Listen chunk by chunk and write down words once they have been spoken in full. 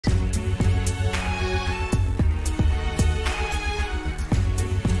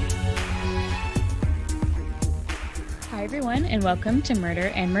everyone, and welcome to Murder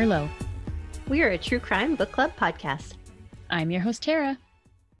and Merlot. We are a true crime book club podcast. I'm your host, Tara.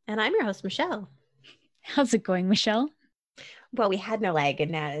 And I'm your host, Michelle. How's it going, Michelle? Well, we had no leg,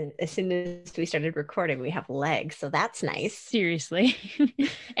 and now as soon as we started recording, we have legs, so that's nice. Seriously.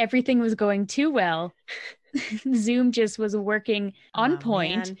 Everything was going too well. Zoom just was working on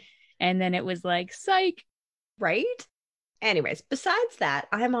point, man. And then it was like, psych. Right? Anyways, besides that,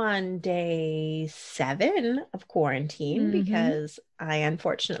 I'm on day 7 of quarantine because I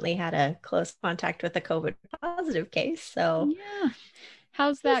unfortunately had a close contact with a COVID positive case. So yeah,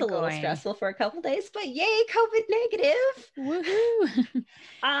 how's that going? It was a little stressful for a couple days, but yay, COVID negative. Woohoo!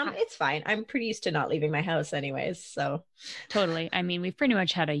 It's fine. I'm pretty used to not leaving my house anyways. So totally. I mean, we've pretty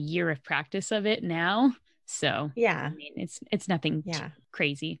much had a year of practice of it now. So yeah, I mean, it's nothing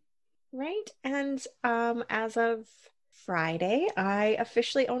crazy, right? And as of Friday, I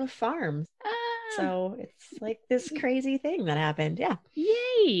officially own a farm. So it's like this crazy thing that happened. Yeah.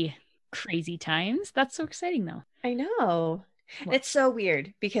 Yay. Crazy times. That's so exciting though. I know. Well, it's so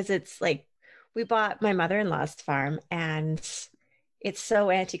weird because it's like we bought my mother-in-law's farm and it's so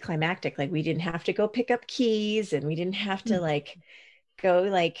anticlimactic. Like we didn't have to go pick up keys and we didn't have to like go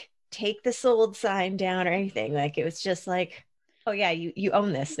like take the sold sign down or anything. Like it was just like, oh yeah, you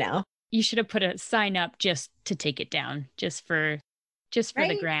own this now. You should have put a sign up just to take it down, just for right?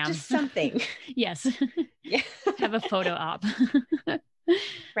 The gram. Just something. Yes. Yeah. Have a photo op.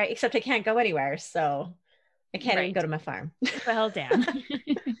 Right. Except I can't go anywhere. So I can't even go to my farm. Well, damn.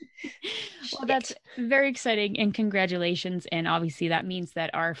 Well, that's very exciting and congratulations. And obviously that means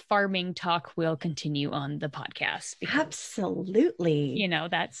that our farming talk will continue on the podcast. Because, absolutely. You know,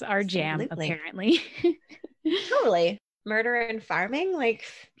 that's our jam, apparently. Totally. Murder and farming, like,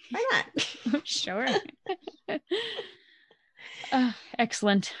 why not? Sure.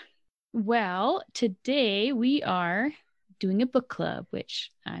 Excellent. Well, today we are doing a book club,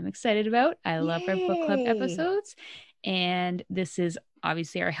 which I'm excited about. I love our book club episodes. And this is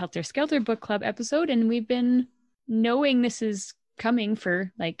obviously our Helter Skelter book club episode. And we've been knowing this is coming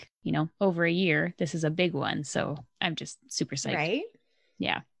for like, you know, over a year. This is a big one. So I'm just super psyched. Right?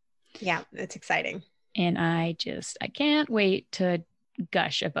 Yeah. Yeah, it's exciting. And I can't wait to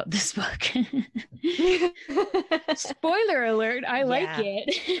gush about this book. Spoiler alert, I like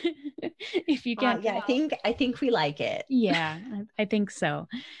it. If you can't I think we like it. Yeah, I think so.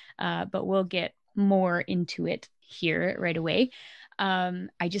 But we'll get more into it here right away.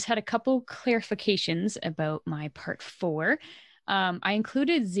 I just had a couple clarifications about my part 4. I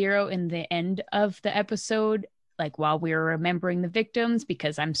included 0 in the end of the episode, like while we were remembering the victims,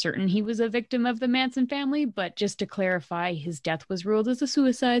 because I'm certain he was a victim of the Manson family. But just to clarify, his death was ruled as a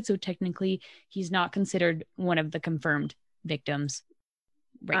suicide. So technically he's not considered one of the confirmed victims.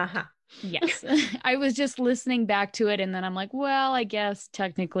 Right. Uh-huh. Yes. I was just listening back to it. And then I'm like, well, I guess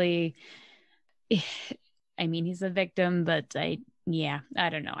technically, I mean, he's a victim, but I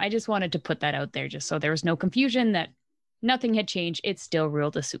don't know. I just wanted to put that out there just so there was no confusion that nothing had changed. It's still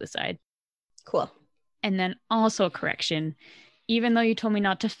ruled a suicide. Cool. And then also a correction, even though you told me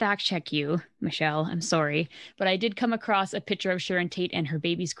not to fact check you, Michelle, I'm sorry, but I did come across a picture of Sharon Tate and her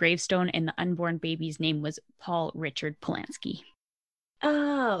baby's gravestone, and the unborn baby's name was Paul Richard Polanski.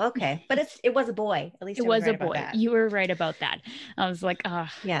 Oh, okay. But it was a boy. At least it was a boy. You were right about that. I was like,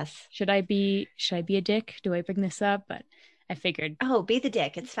 yes. Should I be a dick? Do I bring this up? But I figured, be the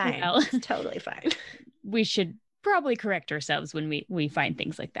dick. It's fine. Well, it's totally fine. We should probably correct ourselves when we find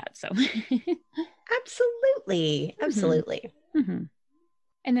things like that. So absolutely. Mm-hmm.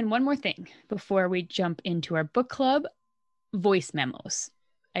 And then one more thing before we jump into our book club, voice memos.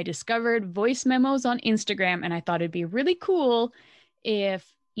 I discovered voice memos on Instagram, and I thought it'd be really cool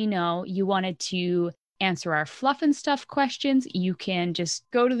if, you know, you wanted to answer our fluff and stuff questions. You can just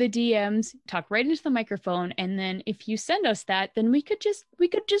go to the DMs, talk right into the microphone, and then if you send us that, then we could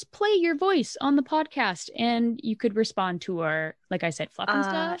just play your voice on the podcast, and you could respond to our, like I said, fluff and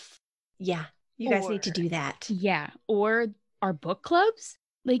stuff. Yeah, you guys need to do that. Yeah, or our book clubs.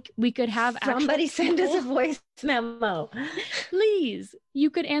 Like we could have somebody send us a voice memo. Please, you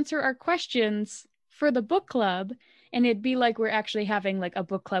could answer our questions for the book club. And it'd be like we're actually having like a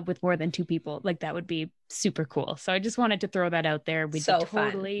book club with more than 2 people. Like that would be super cool. So I just wanted to throw that out there. We'd be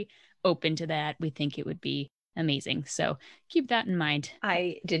totally open to that. We think it would be amazing. So keep that in mind.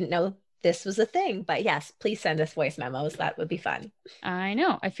 I didn't know this was a thing, but yes, please send us voice memos. That would be fun. I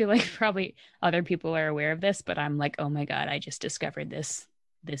know. I feel like probably other people are aware of this, but I'm like, oh my God, I just discovered this.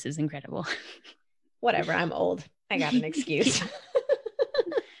 This is incredible. Whatever. I'm old. I got an excuse.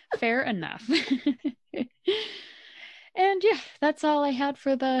 Fair enough. And yeah, that's all I had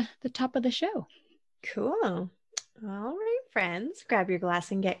for the top of the show. Cool. All right. friends, grab your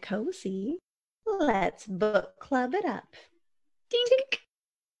glass and get cozy. Let's book club it up. Tink.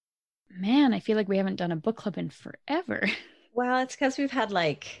 Man, I feel like we haven't done a book club in forever. Well, it's because we've had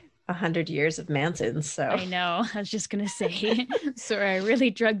like 100 years of Manson, so. I know. I was just going to say, sorry, I really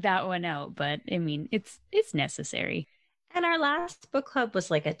drug that one out, but I mean, it's necessary. And our last book club was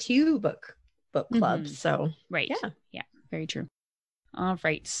like a 2-book club, so. Right. Yeah, very true. All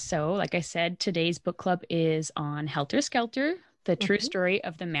right. So, like I said, today's book club is on Helter Skelter, the true story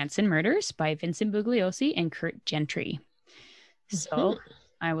of the Manson murders by Vincent Bugliosi and Curt Gentry. So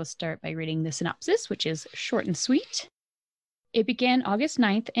I will start by reading the synopsis, which is short and sweet. It began August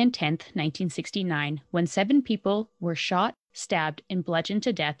 9th and 10th, 1969, when 7 people were shot, stabbed, and bludgeoned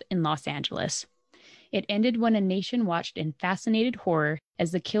to death in Los Angeles. It ended when a nation watched in fascinated horror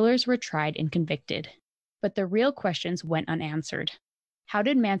as the killers were tried and convicted. But the real questions went unanswered. How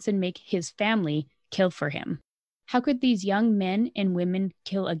did Manson make his family kill for him? How could these young men and women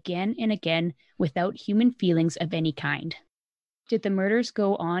kill again and again without human feelings of any kind? Did the murders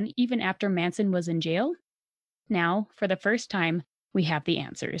go on even after Manson was in jail? Now, for the first time, we have the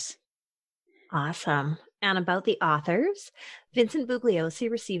answers. Awesome. And about the authors, Vincent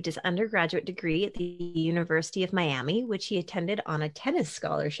Bugliosi received his undergraduate degree at the University of Miami, which he attended on a tennis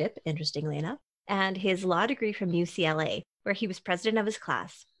scholarship, interestingly enough, and his law degree from UCLA, where he was president of his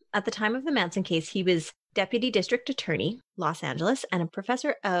class. At the time of the Manson case, he was Deputy District Attorney, Los Angeles, and a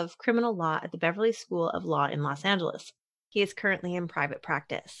professor of criminal law at the Beverly School of Law in Los Angeles. He is currently in private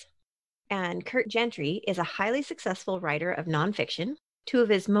practice. And Curt Gentry is a highly successful writer of nonfiction. 2 of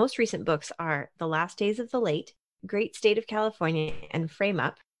his most recent books are The Last Days of the Late, Great State of California, and Frame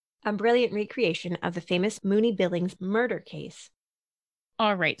Up, a brilliant recreation of the famous Mooney Billings murder case.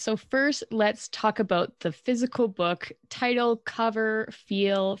 All right, so first let's talk about the physical book, title, cover,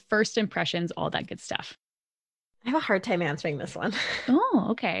 feel, first impressions, all that good stuff. I have a hard time answering this one. Oh,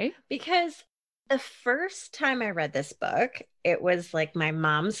 okay. Because the first time I read this book, it was like my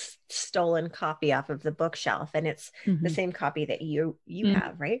mom's stolen copy off of the bookshelf, and it's the same copy that you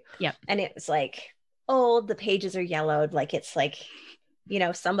have, right? Yep. And it was like old, the pages are yellowed, like it's like, you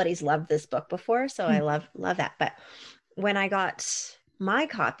know, somebody's loved this book before, so I love that. But when I got my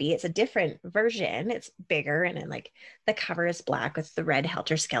copy, it's a different version. It's bigger, and then like the cover is black with the red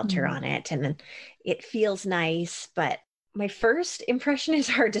Helter Skelter on it, and then it feels nice, but my first impression is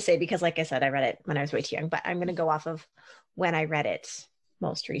hard to say because, like I said, I read it when I was way too young, but I'm going to go off of when I read it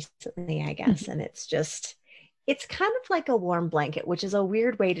most recently, I guess. And it's kind of like a warm blanket, which is a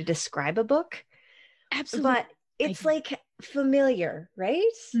weird way to describe a book. Absolutely. But it's like familiar, right?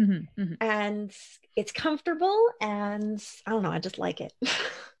 And it's comfortable, and I don't know, I just like it.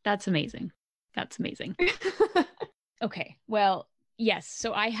 That's amazing. Okay, well, yes.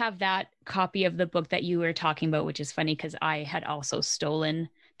 So I have that copy of the book that you were talking about, which is funny because I had also stolen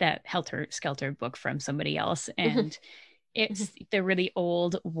that Helter Skelter book from somebody else. And it's the really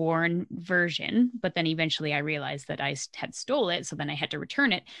old, worn version. But then eventually I realized that I had stole it. So then I had to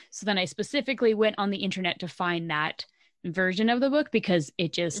return it. So then I specifically went on the internet to find that version of the book because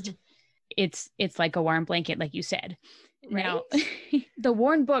it just, it's like a warm blanket, like you said. Right? Now, the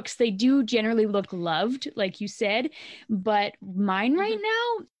worn books, they do generally look loved, like you said, but mine right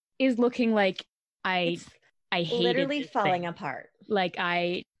now is looking like I hated literally falling apart. Like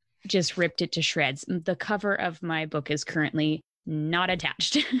I just ripped it to shreds. The cover of my book is currently not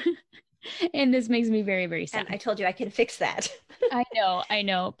attached. And this makes me very, very sad. And I told you I can fix that. I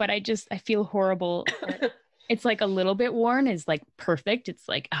know, but I feel horrible. It's like a little bit worn is like perfect. It's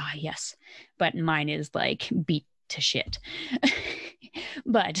like, yes, but mine is like beat to shit.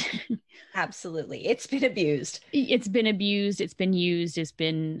 But absolutely, it's been abused. It's been used, it's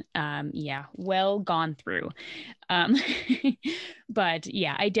been well gone through. But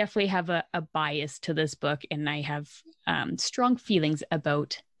yeah, I definitely have a bias to this book, and I have strong feelings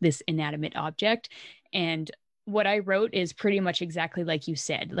about this inanimate object. And what I wrote is pretty much exactly like you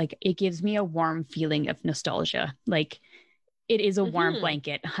said. Like it gives me a warm feeling of nostalgia. Like it is a warm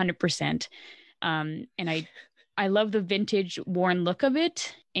blanket, 100%. And I love the vintage worn look of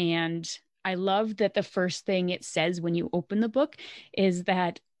it. And I love that the first thing it says when you open the book is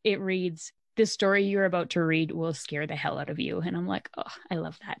that it reads, "The story you're about to read will scare the hell out of you." And I'm like, oh, I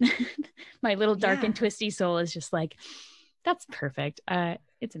love that. My little dark and twisty soul is just like, that's perfect.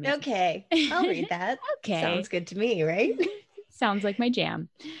 It's amazing. Okay, I'll read that. Okay. Sounds good to me, right? Sounds like my jam.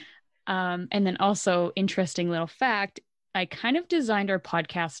 And then also, interesting little fact, I kind of designed our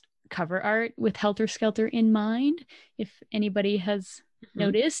podcast cover art with Helter Skelter in mind, if anybody has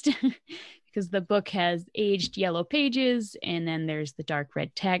noticed, because the book has aged yellow pages, and then there's the dark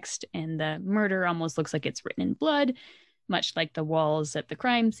red text, and the murder almost looks like it's written in blood. much like the walls at the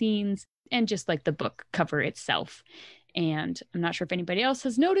crime scenes and just like the book cover itself. And I'm not sure if anybody else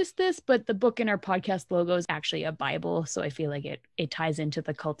has noticed this, but the book in our podcast logo is actually a Bible. So I feel like it ties into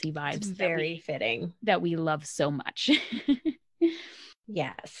the culty vibes. It's very fitting. That we love so much.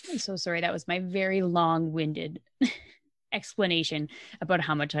 Yes. I'm so sorry. That was my very long-winded explanation about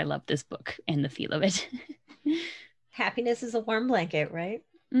how much I love this book and the feel of it. Happiness is a warm blanket, right?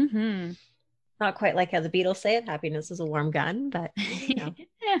 Mm-hmm. Not quite like how the Beatles say it. Happiness is a warm gun, but yeah.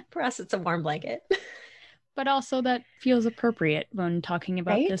 For us, it's a warm blanket. But also that feels appropriate when talking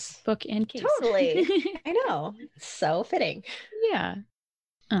about this book and case. Totally. I know. So fitting. Yeah.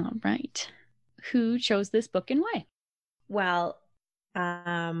 All right. Who chose this book and why? Well,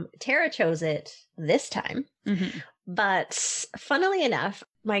 Tara chose it this time. Mm-hmm. But funnily enough,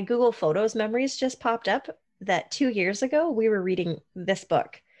 my Google Photos memories just popped up that 2 years ago, we were reading this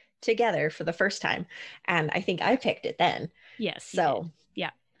book together for the first time. And I think I picked it then. Yes. So,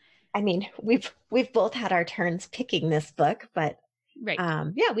 yeah. I mean, we've both had our turns picking this book, but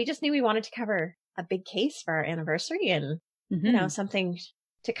yeah, we just knew we wanted to cover a big case for our anniversary and, you know, something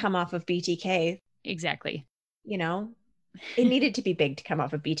to come off of BTK. Exactly. You know, it needed to be big to come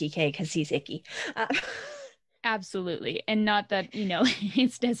off of BTK because he's icky. Absolutely. And not that, you know,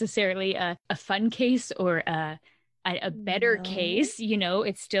 it's necessarily a fun case or a better case, you know,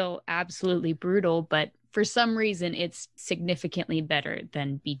 it's still absolutely brutal, but for some reason it's significantly better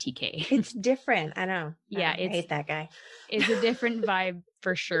than BTK. It's different. I know. Yeah. I hate that guy. It's a different vibe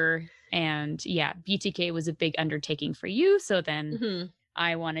for sure. And yeah, BTK was a big undertaking for you. So then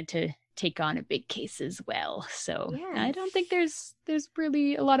I wanted to take on a big case as well. So I don't think there's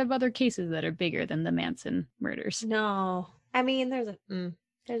really a lot of other cases that are bigger than the Manson murders. No. I mean, there's a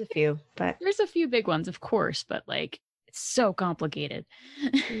few, but there's a few big ones, of course, but like it's so complicated.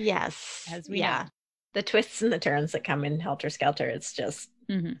 Yes. As we know. The twists and the turns that come in Helter Skelter, it's just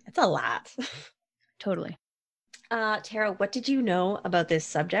it's a lot. Totally. Tara, what did you know about this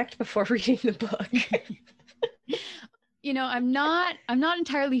subject before reading the book? You know, I'm not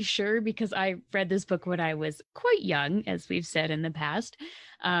entirely sure because I read this book when I was quite young, as we've said in the past.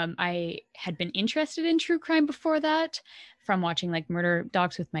 I had been interested in true crime before that from watching like murder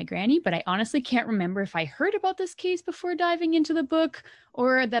docs with my granny, but I honestly can't remember if I heard about this case before diving into the book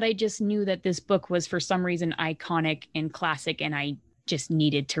or that I just knew that this book was for some reason iconic and classic and I just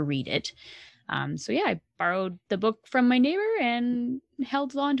needed to read it. So yeah, I borrowed the book from my neighbor and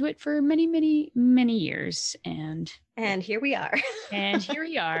held on to it for many, many, many years. And here we are. And here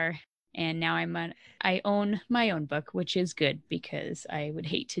we are. And now I own my own book, which is good because I would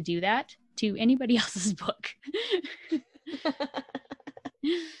hate to do that to anybody else's book.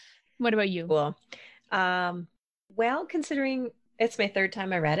 What about you? Cool. Well, considering it's my third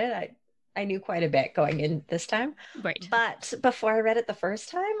time I read it, I knew quite a bit going in this time. Right. But before I read it the first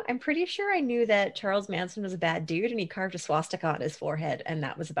time, I'm pretty sure I knew that Charles Manson was a bad dude and he carved a swastika on his forehead and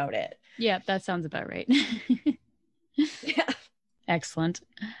that was about it. Yeah, that sounds about right. Yeah. Excellent.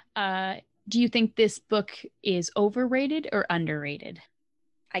 Do you think this book is overrated or underrated?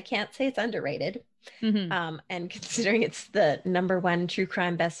 I can't say it's underrated. And considering it's the #1 true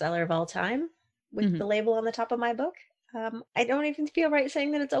crime bestseller of all time with the label on the top of my book, I don't even feel right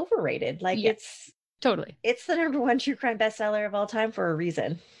saying that it's overrated. Like it's totally. It's the #1 true crime bestseller of all time for a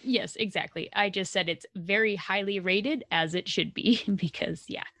reason. Yes, exactly. I just said it's very highly rated as it should be because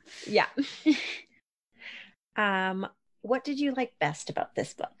Yeah. What did you like best about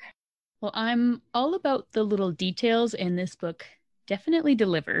this book? Well, I'm all about the little details, and this book definitely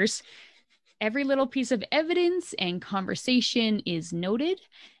delivers. Every little piece of evidence and conversation is noted.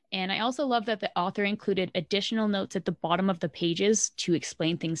 And I also love that the author included additional notes at the bottom of the pages to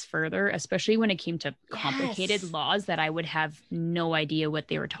explain things further, especially when it came to complicated laws that I would have no idea what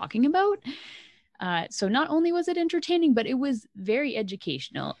they were talking about. So not only was it entertaining, but it was very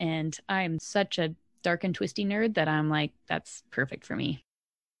educational. And I'm such a dark and twisty nerd that I'm like, that's perfect for me.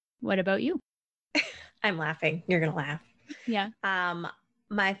 What about you? I'm laughing. You're going to laugh. Yeah.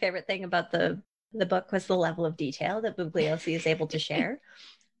 My favorite thing about the book was the level of detail that Bugliosi is able to share,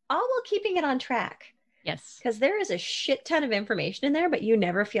 all while keeping it on track. Yes. Because there is a shit ton of information in there, but you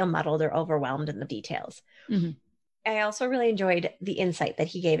never feel muddled or overwhelmed in the details. I also really enjoyed the insight that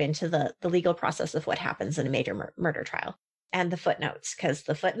he gave into the legal process of what happens in a major murder trial and the footnotes, because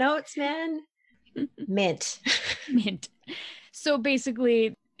the footnotes, man, mint. So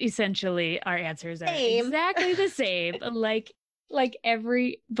basically, essentially, our answers are exactly the same, like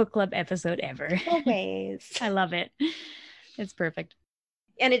every book club episode ever. Always. I love it. It's perfect.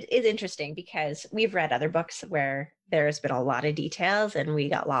 And it is interesting because we've read other books where there's been a lot of details and we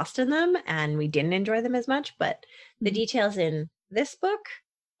got lost in them and we didn't enjoy them as much. But the details in this book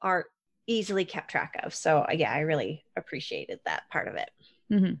are easily kept track of. So yeah, I really appreciated that part of it.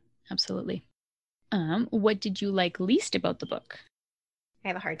 Mm-hmm. Absolutely. What did you like least about the book? I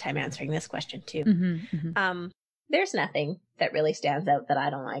have a hard time answering this question too. Mm-hmm, mm-hmm. There's nothing that really stands out that I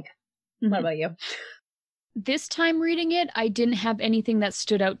don't like. Mm-hmm. What about you? This time reading it, I didn't have anything that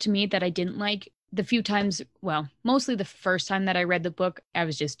stood out to me that I didn't like. The few times, well, mostly the first time that I read the book, I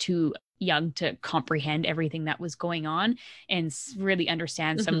was just too young to comprehend everything that was going on and really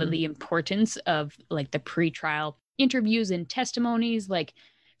understand some of the importance of like the pre-trial interviews and testimonies. Like,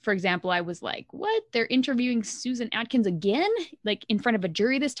 for example, I was like, what? They're interviewing Susan Atkins again? Like in front of a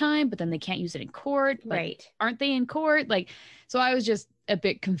jury this time, but then they can't use it in court. But right. Aren't they in court? Like, so I was just a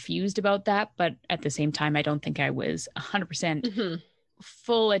bit confused about that. But at the same time, I don't think I was 100%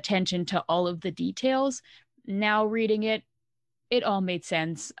 full attention to all of the details. Now reading it, it all made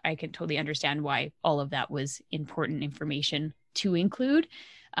sense. I can totally understand why all of that was important information to include.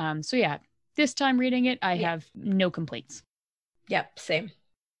 So yeah, this time reading it, I have no complaints. Yep, same.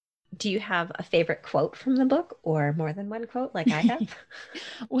 Do you have a favorite quote from the book or more than one quote like I have?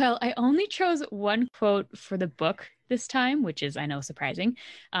 Well, I only chose one quote for the book this time, which is, I know, surprising.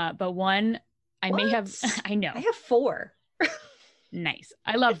 But one I may have, I know. I have 4. Nice.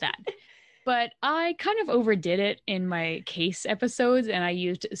 I love that. But I kind of overdid it in my case episodes, and I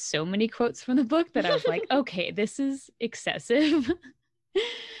used so many quotes from the book that I was like, okay, this is excessive.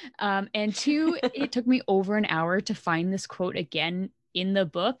 And 2, it took me over an hour to find this quote again in the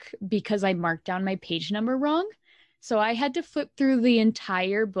book because I marked down my page number wrong. So I had to flip through the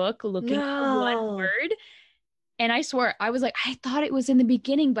entire book looking for one word. And I swear, I was like, I thought it was in the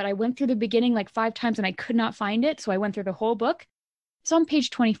beginning, but I went through the beginning like 5 times and I could not find it. So I went through the whole book. It's on page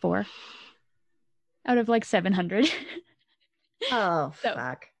 24 out of like 700. Oh, so,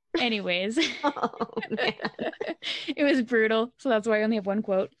 fuck. Anyways, it was brutal. So that's why I only have one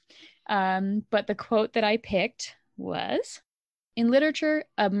quote. But the quote that I picked was, in literature,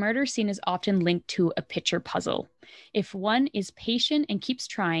 a murder scene is often linked to a picture puzzle. If one is patient and keeps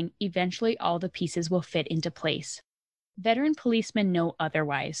trying, eventually all the pieces will fit into place. Veteran policemen know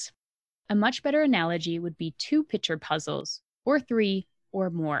otherwise. A much better analogy would be 2 picture puzzles, or 3 or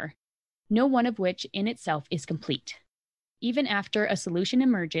more, no one of which in itself is complete. Even after a solution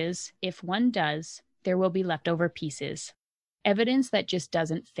emerges, if one does, there will be leftover pieces, evidence that just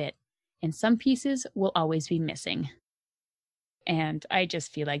doesn't fit, and some pieces will always be missing. And I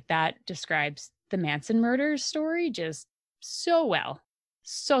just feel like that describes the Manson murders story just so well.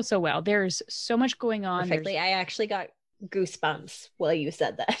 So well. There's so much going on. Perfectly. I actually got goosebumps while you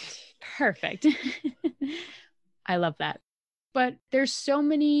said that. Perfect. I love that. But there's so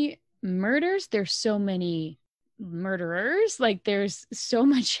many murders. There's so many murderers. Like there's so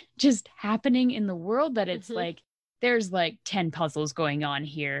much just happening in the world that it's like, there's like 10 puzzles going on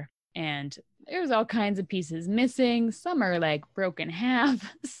here. And there's all kinds of pieces missing. Some are like broken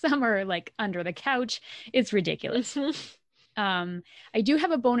half. Some are like under the couch. It's ridiculous. I do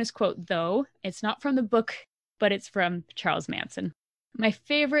have a bonus quote though. It's not from the book, but it's from Charles Manson. My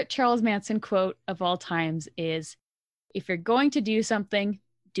favorite Charles Manson quote of all times is, if you're going to do something,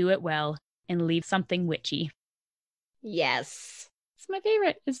 do it well and leave something witchy. Yes. It's my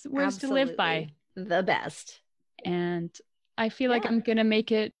favorite. It's words to live by. The best. And I feel like I'm going to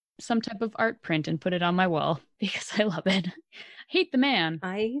make it some type of art print and put it on my wall because I love it. I hate the man.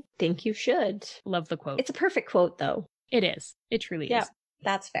 I think you should. Love the quote. It's a perfect quote though. It is. It truly is.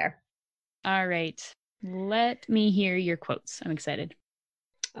 That's fair. All right. Let me hear your quotes. I'm excited.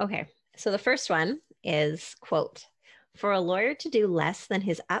 Okay. So the first one is, quote, "For a lawyer to do less than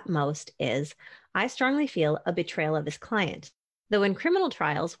his utmost is, I strongly feel, a betrayal of his client. Though in criminal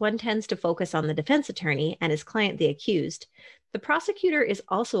trials, one tends to focus on the defense attorney and his client, the accused, the prosecutor is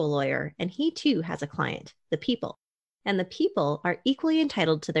also a lawyer, and he too has a client, the people. And the people are equally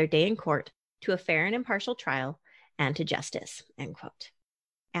entitled to their day in court, to a fair and impartial trial, and to justice," end quote.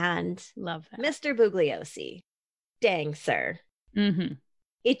 And love that. Mr. Bugliosi, dang, sir.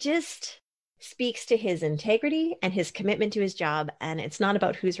 It just speaks to his integrity and his commitment to his job. And it's not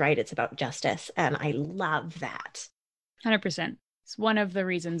about who's right, it's about justice. And I love that. 100%. It's one of the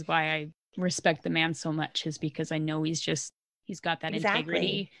reasons why I respect the man so much, is because I know he's got that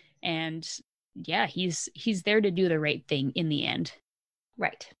integrity. And yeah, he's there to do the right thing in the end.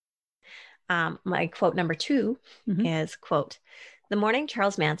 Right. My quote number 2 is, quote, "The morning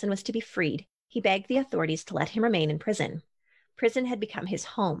Charles Manson was to be freed, he begged the authorities to let him remain in prison. Prison had become his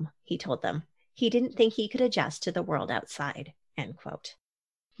home, he told them. He didn't think he could adjust to the world outside," end quote.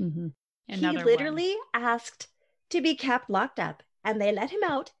 Mm-hmm. He literally asked to be kept locked up, and they let him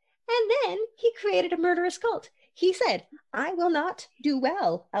out, and then he created a murderous cult. He said, I will not do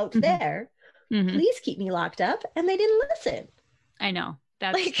well out there. Please keep me locked up. And they didn't listen. I know.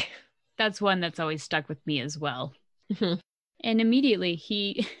 That's one that's always stuck with me as well. And immediately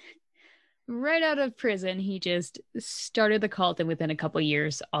he, right out of prison, he just started the cult. And within a couple of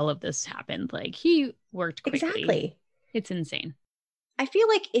years, all of this happened. Like, he worked quickly. Exactly. It's insane. I feel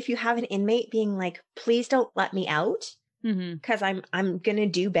like if you have an inmate being like, please don't let me out because I'm going to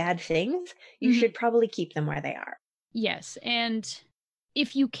do bad things, you should probably keep them where they are. Yes. And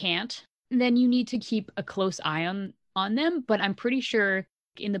if you can't, then you need to keep a close eye on them. But I'm pretty sure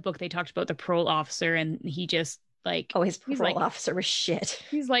in the book they talked about the parole officer, and he just like, oh, his parole officer was shit.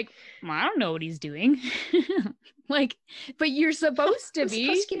 He's like, well, I don't know what he's doing. Like, but you're supposed to be.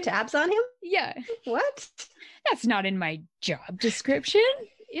 Supposed to keep tabs on him? Yeah. What? That's not in my job description,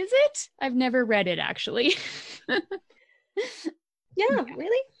 is it? I've never read it, actually. Yeah,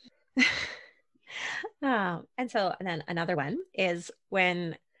 really? And then another one is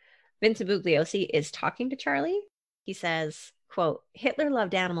when Vincent Bugliosi is talking to Charlie. He says, quote, Hitler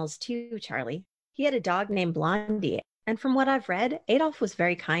loved animals too, Charlie. He had a dog named Blondie. And from what I've read, Adolf was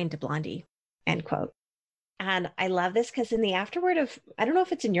very kind to Blondie, end quote. And I love this because in the afterword of, I don't know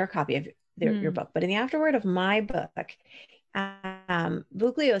if it's in your copy of your book, but in the afterword of my book,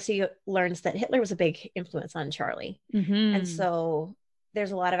 Bugliosi learns that Hitler was a big influence on Charlie. And so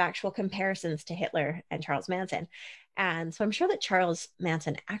there's a lot of actual comparisons to Hitler and Charles Manson. And so I'm sure that Charles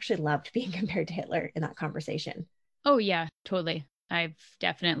Manson actually loved being compared to Hitler in that conversation. Oh, yeah, totally. I've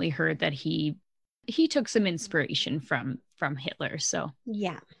definitely heard that he took some inspiration from Hitler. So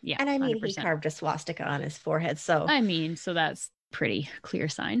yeah. And I mean, 100%. He carved a swastika on his forehead. So so that's pretty clear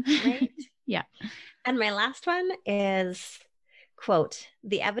sign. Right? Yeah. And my last one is, quote,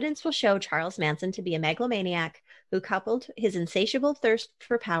 the evidence will show Charles Manson to be a megalomaniac who coupled his insatiable thirst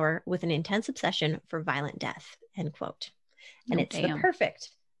for power with an intense obsession for violent death, end quote. And it's the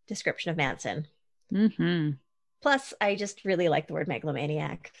perfect description of Manson. Plus, I just really like the word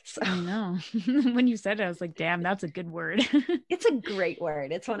megalomaniac. So. I know. When you said it, I was like, damn, that's a good word. It's a great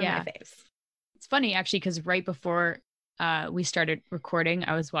word. It's one of my faves. It's funny, actually, because right before we started recording,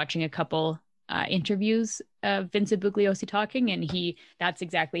 I was watching a couple interviews of Vincent Bugliosi talking, and that's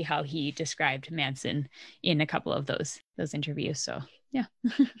exactly how he described Manson in a couple of those interviews. So, yeah.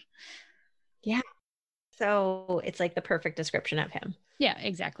 Yeah. So it's like the perfect description of him. Yeah,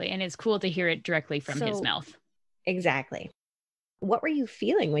 exactly. And it's cool to hear it directly from his mouth. Exactly. What were you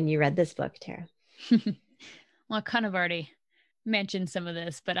feeling when you read this book, Tara? Well, I kind of already mentioned some of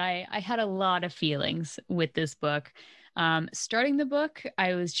this, but I had a lot of feelings with this book. Starting the book,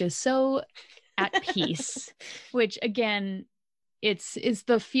 I was just so at peace, which again, it's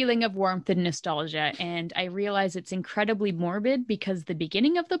the feeling of warmth and nostalgia. And I realize it's incredibly morbid because the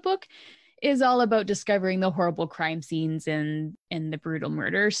beginning of the book is all about discovering the horrible crime scenes and the brutal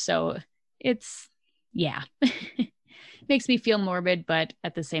murders. So it's, yeah, makes me feel morbid, but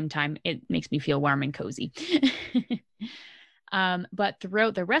at the same time, it makes me feel warm and cozy. But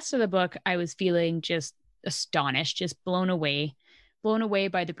throughout the rest of the book, I was feeling just astonished, just blown away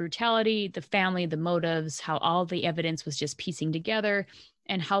by the brutality, the family, the motives, how all the evidence was just piecing together,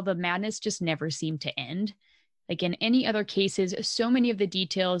 and how the madness just never seemed to end. Like in any other cases, so many of the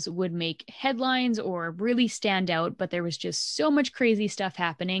details would make headlines or really stand out, but there was just so much crazy stuff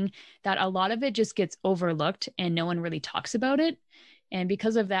happening that a lot of it just gets overlooked and no one really talks about it. And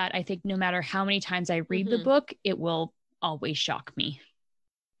because of that, I think no matter how many times I read the book, it will always shock me.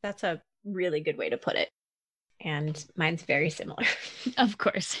 That's a really good way to put it. And mine's very similar. Of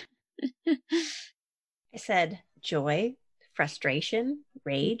course. I said joy, frustration,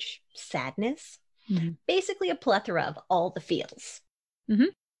 rage, sadness. Basically a plethora of all the feels.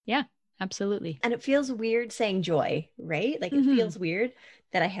 Yeah, absolutely. And it feels weird saying joy, right? Like it feels weird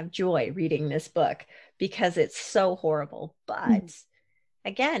that I have joy reading this book because it's so horrible. But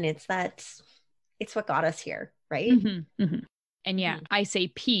again, it's what got us here, right? And yeah, I say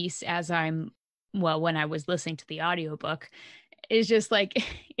peace as when I was listening to the audiobook. It's just like,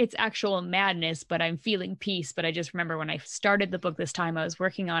 it's actual madness, but I'm feeling peace. But I just remember when I started the book this time, I was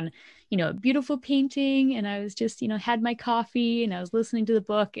working on, a beautiful painting, and I was just, had my coffee and I was listening to the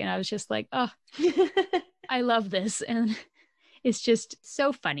book, and I was just like, oh, I love this. And it's just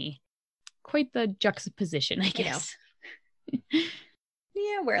so funny. Quite the juxtaposition, I guess.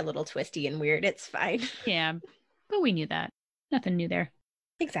 Yeah, we're a little twisty and weird. It's fine. Yeah, but we knew that. Nothing new there.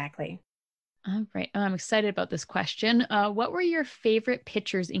 Exactly. All right. I'm excited about this question. What were your favorite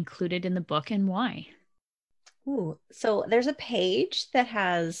pictures included in the book and why? Ooh, so there's a page that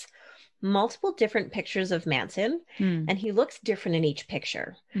has multiple different pictures of Manson, Mm. and he looks different in each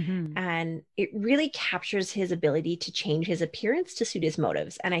picture. Hmm. And it really captures his ability to change his appearance to suit his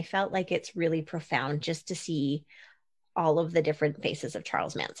motives. And I felt like it's really profound just to see all of the different faces of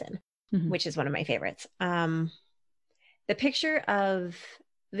Charles Manson, Hmm. which is one of my favorites. The picture of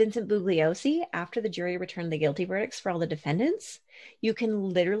Vincent Bugliosi after the jury returned the guilty verdicts for all the defendants, you can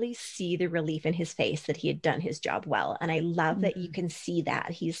literally see the relief in his face that he had done his job well. And I love that you Hmm. can see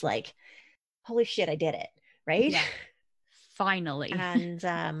that. He's like, holy shit, I did it. Right. Yeah. Finally.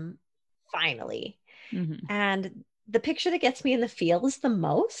 And finally. Hmm. And the picture that gets me in the feels the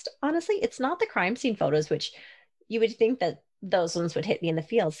most, honestly, it's not the crime scene photos, which you would think that those ones would hit me in the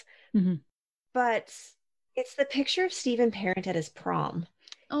feels, Hmm. but it's the picture of Stephen Parent at his prom.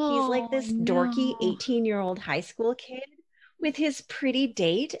 He's like Oh, this dorky no. 18-year-old high school kid with his pretty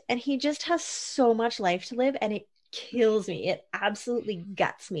date, and he just has so much life to live, and it kills me. It absolutely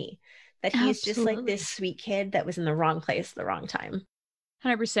guts me that he's just like this Absolutely. sweet kid that was in the wrong place at the wrong time.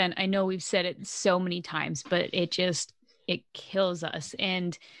 100%. I know we've said it so many times, but it kills us.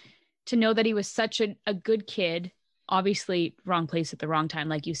 And to know that he was such a good kid, obviously wrong place at the wrong time,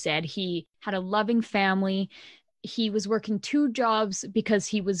 like you said, he had a loving family. He was working two jobs because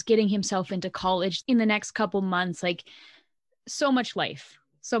he was getting himself into college in the next couple months. Like so much life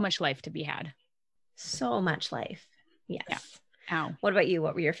to be had. So much life. Yeah. Yes. Ow. What about you?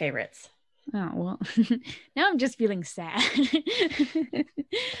 What were your favorites? Oh, well, now I'm just feeling sad.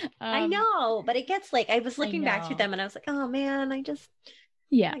 I um, know, but it gets like I was I looking back through know. them and I was like, oh man,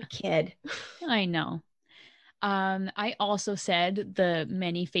 Yeah, I'm a kid. I know. I also said the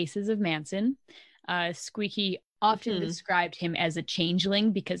many faces of Manson. Squeaky often Mhm. described him as a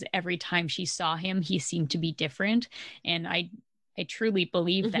changeling because every time she saw him, he seemed to be different. And I truly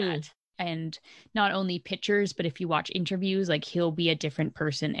believe Mhm. that. And not only pictures, but if you watch interviews, like he'll be a different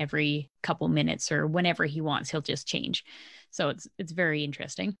person every couple minutes or whenever he wants, he'll just change. So it's very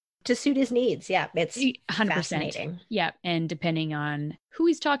interesting. To suit his needs. Yeah, it's 100%. fascinating. Yeah. And depending on who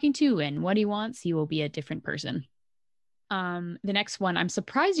he's talking to and what he wants, he will be a different person. The next one, I'm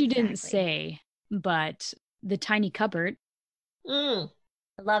surprised you didn't Exactly. say, but the tiny cupboard. Mm.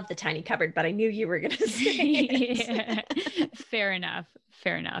 I love the tiny cupboard, but I knew you were going to say Yeah. it. Fair enough.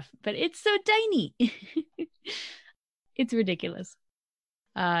 Fair enough. But it's so tiny. It's ridiculous.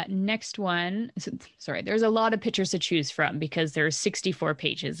 Next one. Sorry, there's a lot of pictures to choose from because there's 64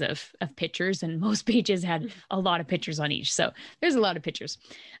 pages of pictures, and most pages had a lot of pictures on each. So there's a lot of pictures.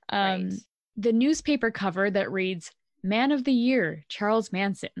 Right. The newspaper cover that reads Man of the Year, Charles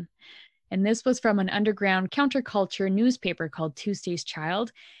Manson. And this was from an underground counterculture newspaper called Tuesday's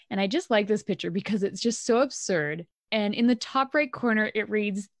Child. And I just like this picture because it's just so absurd. And in the top right corner, it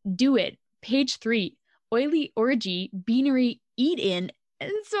reads, Do it, page 3, oily orgy, beanery, eat in.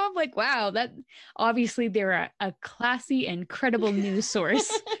 And so I'm like, wow, that obviously they're a classy and credible news source.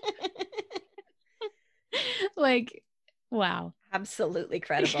 Like, wow. Absolutely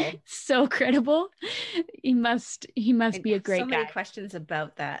credible. So credible. He must And be a so great many guy. questions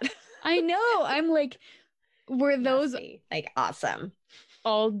about that. I know. I'm like, were Must those be like awesome.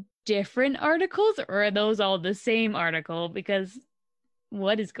 all different articles or are those all the same article? Because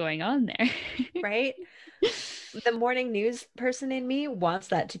what is going on there? Right? The morning news person in me wants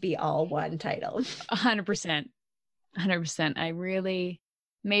that to be all one title. 100%. 100%. I really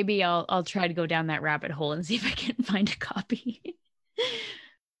maybe I'll try to go down that rabbit hole and see if I can find a copy.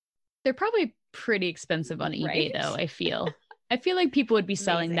 They're probably pretty expensive on eBay Right? though, I feel. I feel like people would be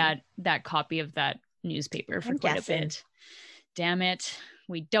selling Amazing. that copy of that newspaper for I'm quite a guessing. bit. Damn it.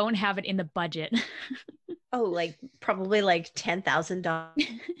 We don't have it in the budget. Oh, like probably like $10,000.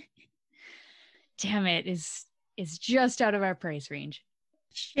 Damn it is just out of our price range.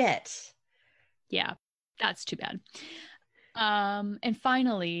 Shit. Yeah, that's too bad. And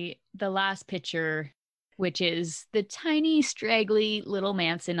finally, the last picture, which is the tiny, straggly little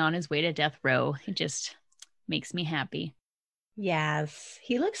Manson on his way to death row. It just makes me happy. Yes.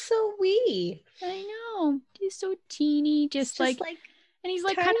 He looks so wee. I know. He's so teeny, It's just just like, like and he's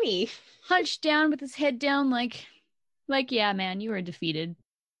like kind of tiny. hunched down with his head down, like, yeah, man, you were defeated.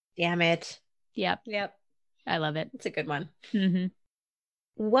 Damn it. Yep, Yep. I love it. It's a good one. Hmm.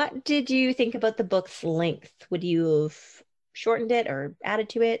 What did you think about the book's length? Would you have shortened it or added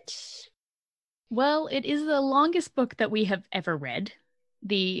to it? Well, it is the longest book that we have ever read.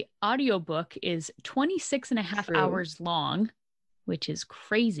 The audiobook is 26 and a half True. hours long, which is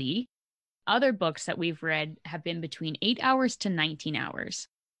crazy. Other books that we've read have been between 8 hours to 19 hours.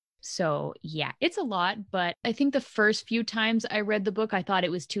 So yeah, it's a lot, but I think the first few times I read the book, I thought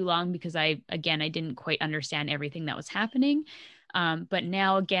it was too long because I didn't quite understand everything that was happening. But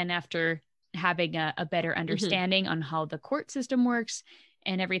now again, after having a better understanding on how the court system works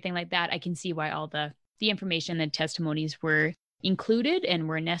and everything like that, I can see why all the information and testimonies were included and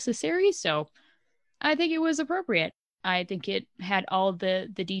were necessary. So I think it was appropriate. I think it had all the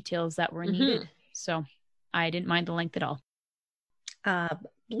details that were needed. So I didn't mind the length at all.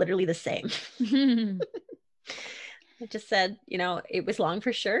 Literally the same. I just said, it was long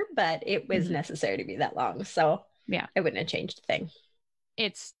for sure, but it was necessary to be that long. So yeah, I wouldn't have changed a thing.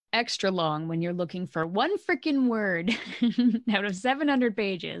 It's extra long when you're looking for one freaking word out of 700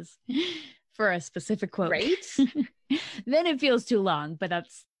 pages for a specific quote. Right? Then it feels too long, but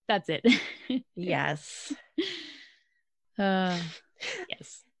that's it. Yes.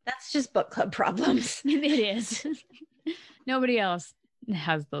 Yes. That's just book club problems. It is. Nobody else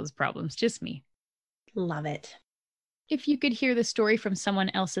has those problems, just me. Love it. If you could hear the story from someone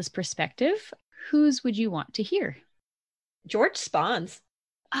else's perspective, whose would you want to hear? George Spahns.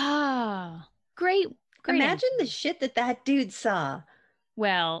 Ah, great. Imagine the shit that dude saw.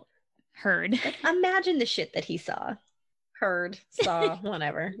 Well, heard. Imagine the shit that he saw. Heard, saw,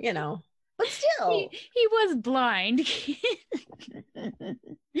 whatever, But still. He was blind. For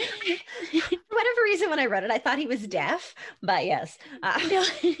whatever reason, when I read it, I thought he was deaf. But yes.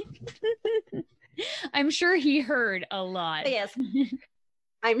 I'm sure he heard a lot. Yes.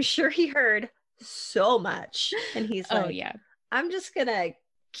 I'm sure he heard so much. And he's like, oh, yeah. I'm just going to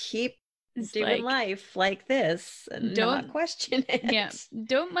keep doing life like this and not question it. Yeah.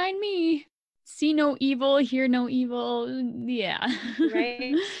 Don't mind me. See no evil, hear no evil. Yeah.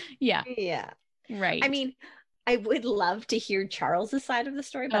 Right? Yeah. Yeah. Right. I mean, I would love to hear Charles's side of the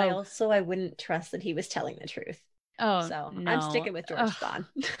story, but I wouldn't trust that he was telling the truth. Oh, so no. I'm sticking with George Spahn.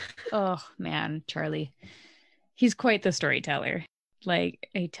 Oh, man, Charlie. He's quite the storyteller. Like,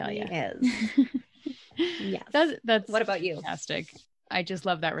 I tell you. He is. Yes. That's what about you? Fantastic. I just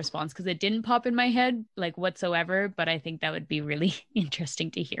love that response because it didn't pop in my head like whatsoever, but I think that would be really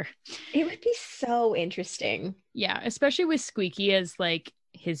interesting to hear. It would be so interesting. Yeah, especially with Squeaky as like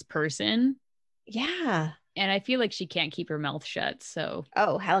his person. Yeah. And I feel like she can't keep her mouth shut, so.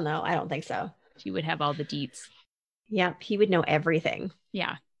 Oh, hell no. I don't think so. She would have all the deets. Yep, he would know everything.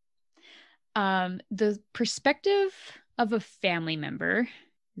 Yeah. The perspective of a family member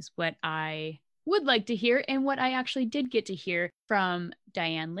is what I would like to hear, and what I actually did get to hear from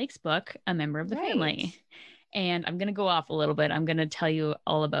Diane Lake's book, A Member of the Family. And I'm going to go off a little bit. I'm going to tell you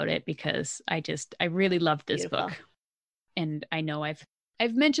all about it because I really loved this book. And I know I've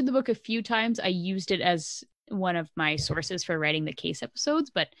mentioned the book a few times. I used it as one of my sources for writing the case episodes,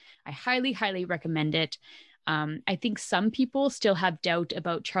 but I highly, highly recommend it. I think some people still have doubt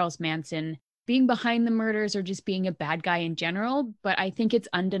about Charles Manson being behind the murders or just being a bad guy in general, but I think it's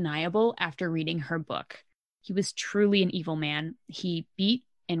undeniable after reading her book. He was truly an evil man. He beat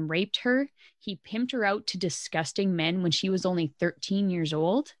and raped her. He pimped her out to disgusting men when she was only 13 years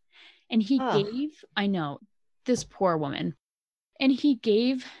old. And he gave, I know, this poor woman, and he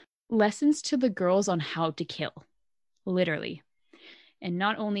gave lessons to the girls on how to kill, literally. And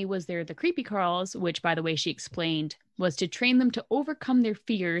not only was there the creepy crawls, which, by the way, she explained, was to train them to overcome their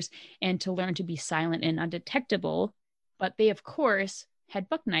fears and to learn to be silent and undetectable, but they, of course, had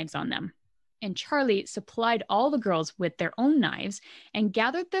buck knives on them. And Charlie supplied all the girls with their own knives and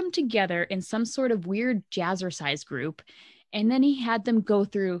gathered them together in some sort of weird jazzercise group, and then he had them go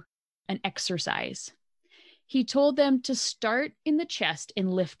through an exercise. He told them to start in the chest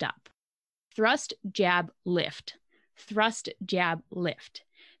and lift up. Thrust, jab, lift. Thrust, jab, lift.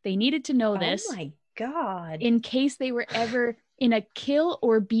 They needed to know this. Oh my God. In case they were ever in a kill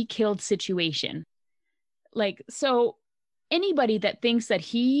or be killed situation. Like, so anybody that thinks that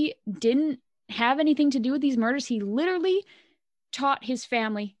he didn't have anything to do with these murders, he literally taught his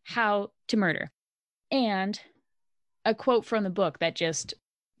family how to murder. And a quote from the book that just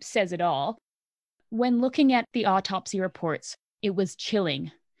says it all. When looking at the autopsy reports, it was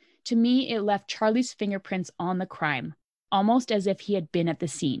chilling. To me, it left Charlie's fingerprints on the crime, almost as if he had been at the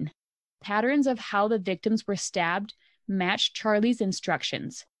scene. Patterns of how the victims were stabbed matched Charlie's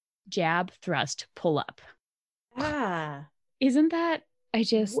instructions. Jab, thrust, pull up. Isn't that,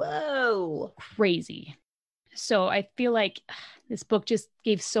 whoa, crazy. So I feel like this book just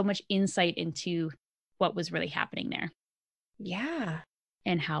gave so much insight into what was really happening there. Yeah.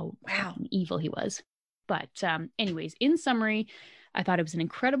 And how evil he was. But anyways, in summary, I thought it was an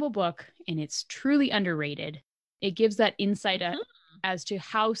incredible book, and it's truly underrated. It gives that insight as to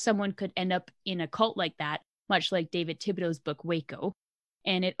how someone could end up in a cult like that, much like David Thibodeau's book, Waco.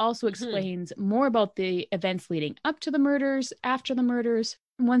 And it also explains more about the events leading up to the murders, after the murders,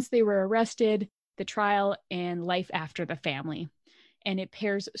 once they were arrested, the trial, and life after the family. And it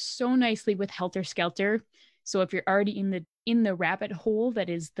pairs so nicely with Helter Skelter. So if you're already in the rabbit hole that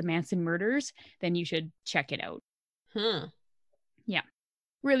is the Manson murders, then you should check it out. Yeah.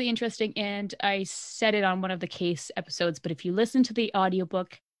 Really interesting. And I said it on one of the case episodes, but if you listen to the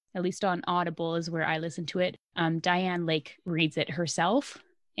audiobook, at least on Audible is where I listen to it, Diane Lake reads it herself.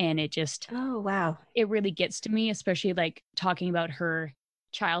 And it just, oh, wow. It really gets to me, especially like talking about her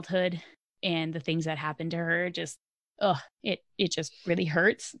childhood and the things that happened to her. Just, it just really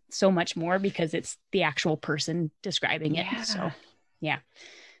hurts so much more because it's the actual person describing it. So, yeah.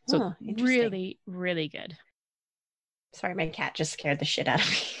 So really, really good. Sorry, my cat just scared the shit out of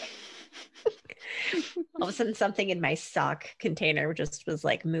me. All of a sudden, something in my sock container just was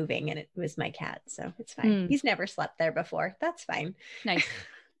like moving, and it was my cat. So it's fine. He's never slept there before. That's fine. Nice.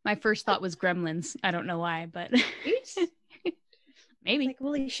 My first thought was gremlins. I don't know why, but maybe. Like,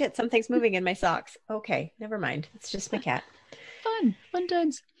 holy shit, something's moving in my socks. Okay, never mind. It's just my cat. Fun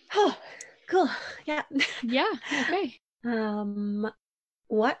times. Oh, cool. Yeah. Yeah. Okay.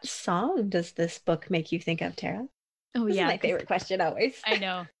 What song does this book make you think of, Tara? Oh, this yeah. is my favorite question always. I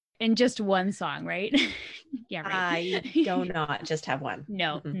know. And just one song, right? Yeah, right. I do not just have one.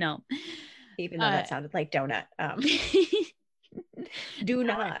 No. Even though that sounded like donut. Do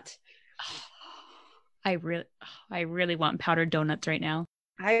not. I really want powdered donuts right now.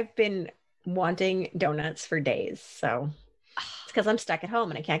 I've been wanting donuts for days. So it's because I'm stuck at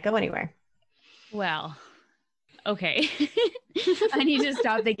home and I can't go anywhere. Well, okay. I need to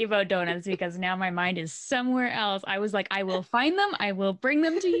stop thinking about donuts because now my mind is somewhere else. I was like, I will find them. I will bring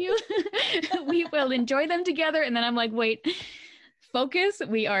them to you. We will enjoy them together. And then I'm like, wait, focus.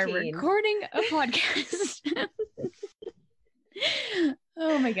 We are recording a podcast.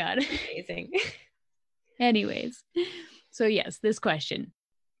 Oh my God. Amazing. Anyways, so yes, this question,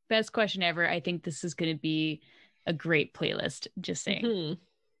 best question ever. I think this is going to be a great playlist, just saying.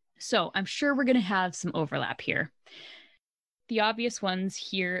 So I'm sure we're going to have some overlap here. The obvious ones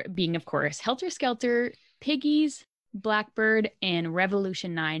here being, of course, Helter Skelter, Piggies, Blackbird, and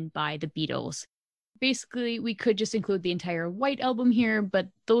Revolution 9 by the Beatles. Basically, we could just include the entire White Album here, but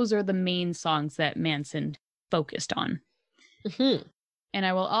those are the main songs that Manson focused on. And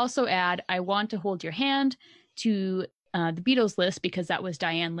I will also add, I Want to Hold Your Hand to the Beatles list because that was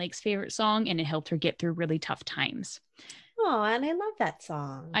Diane Lake's favorite song and it helped her get through really tough times. Oh, and I love that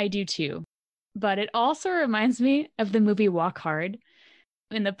song. I do too. But it also reminds me of the movie Walk Hard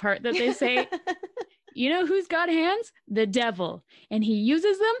in the part that they say, you know who's got hands? The devil. And he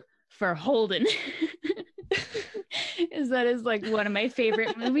uses them for holding. That is like one of my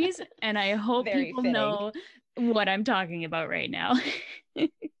favorite movies. And I hope people know what I'm talking about right now.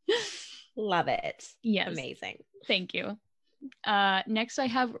 Love it. Yes. Amazing. Thank you. Next, I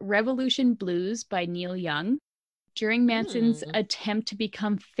have Revolution Blues by Neil Young. During Manson's attempt to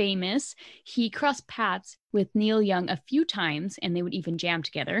become famous, he crossed paths with Neil Young a few times, and they would even jam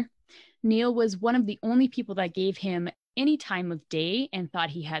together. Neil was one of the only people that gave him any time of day and thought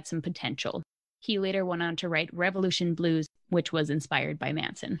he had some potential. He later went on to write Revolution Blues, which was inspired by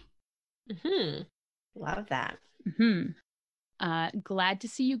Manson. Love that. Glad to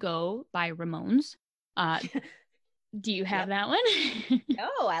See You Go by Ramones. Do you have that one? No,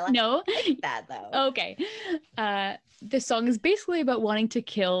 I like that though. Okay. This song is basically about wanting to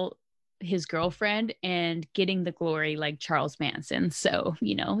kill his girlfriend and getting the glory like Charles Manson. So,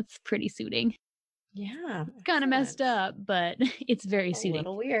 it's pretty suiting. Yeah. It's kind of messed up, but it's very suiting. A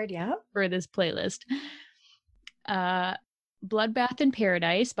little weird, yeah. For this playlist. Bloodbath in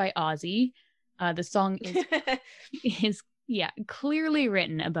Paradise by Ozzy. The song is clearly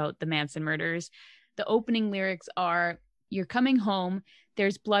written about the Manson murders. The opening lyrics are, "You're coming home,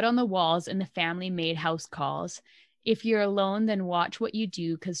 there's blood on the walls, and the family made house calls. If you're alone, then watch what you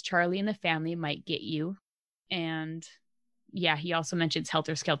do, because Charlie and the family might get you." And he also mentions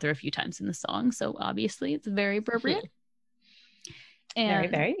Helter Skelter a few times in the song, so obviously it's very appropriate. And, very,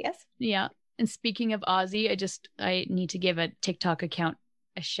 very, yes. Yeah. And speaking of Ozzy, I need to give a TikTok account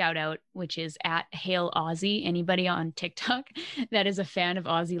a shout out, which is at Hail Ozzy. Anybody on TikTok that is a fan of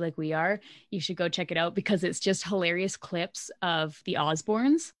Ozzy like we are, you should go check it out because it's just hilarious clips of the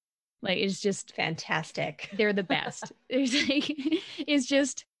Osbournes. Like, it's just fantastic. They're the best. It's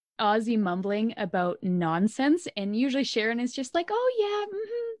just Ozzy mumbling about nonsense, and usually Sharon is just like, "Oh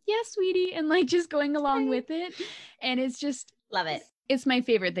yeah, yeah, sweetie," and like just going along with it. And it's just love it. It's my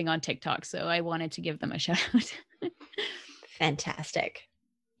favorite thing on TikTok, so I wanted to give them a shout out. Fantastic.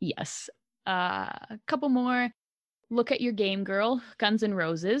 Yes. A couple more. Look at Your Game Girl, Guns N'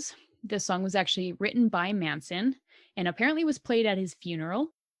 Roses. This song was actually written by Manson and apparently was played at his funeral.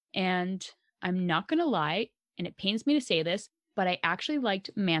 And I'm not going to lie, and it pains me to say this, but I actually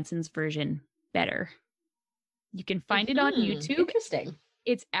liked Manson's version better. You can find it on YouTube. Interesting.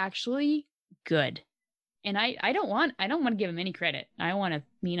 It's actually good. And I don't want to give him any credit. I want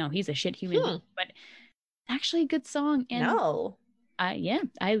to, he's a shit human being, but actually a good song. And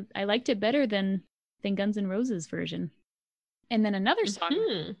I liked it better than Guns N' Roses version. And then another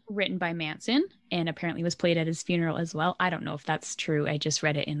song written by Manson and apparently was played at his funeral as well. I don't know if that's true. I just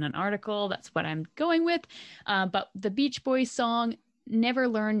read it in an article. That's what I'm going with. But the Beach Boys song, Never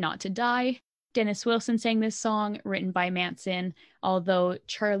Learn Not to Die. Dennis Wilson sang this song, written by Manson, although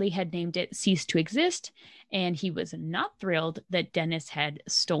Charlie had named it Cease to Exist, and he was not thrilled that Dennis had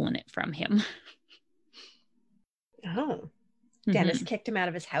stolen it from him. Oh. Dennis kicked him out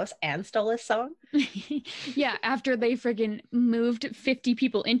of his house and stole his song? Yeah, after they friggin' moved 50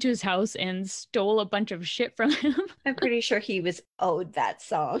 people into his house and stole a bunch of shit from him. I'm pretty sure he was owed that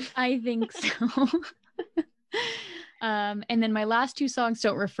song. I think so. And then my last two songs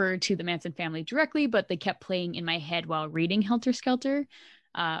don't refer to the Manson family directly, but they kept playing in my head while reading Helter Skelter.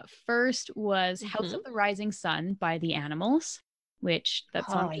 First was House of the Rising Sun by the Animals, which that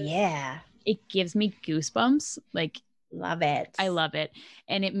song, it gives me goosebumps. Like, love it. I love it.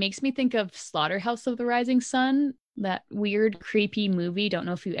 And it makes me think of Slaughterhouse of the Rising Sun, that weird, creepy movie. Don't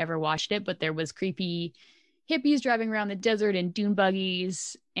know if you ever watched it, but there was creepy hippies driving around the desert in dune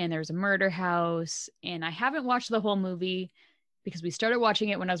buggies, and there's a murder house. And I haven't watched the whole movie because we started watching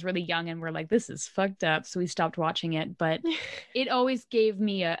it when I was really young and we're like, this is fucked up. So we stopped watching it, but it always gave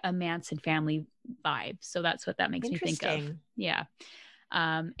me a Manson family vibe. So that's what that makes me think of. Yeah.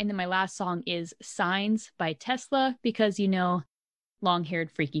 And then my last song is Signs by Tesla, because,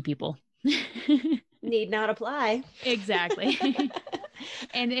 long-haired freaky people. Need not apply. Exactly.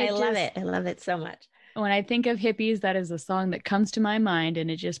 And I love it. I love it so much. When I think of hippies, that is a song that comes to my mind, and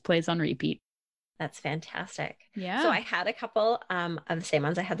it just plays on repeat. That's fantastic. Yeah. So I had a couple of the same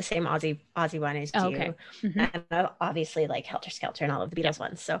ones. I had the same Aussie one as you. Okay. And obviously like Helter Skelter and all of the Beatles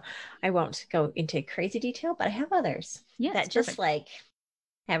ones. So I won't go into crazy detail, but I have others that just like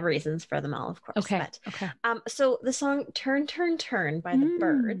have reasons for them all, of course. Okay. So the song Turn, Turn, Turn by the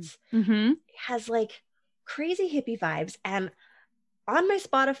Byrds has like crazy hippie vibes. And on my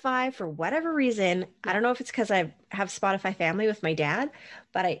Spotify, for whatever reason, I don't know if it's because I have Spotify family with my dad,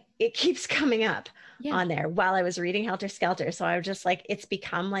 but it keeps coming up on there while I was reading Helter Skelter. So I was just like, it's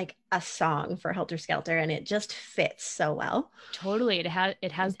become like a song for Helter Skelter, and it just fits so well. Totally. It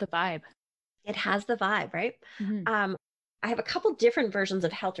has the vibe. It has the vibe, right? I have a couple different versions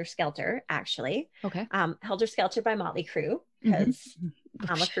of Helter Skelter, actually. Okay. Helter Skelter by Motley Crue, because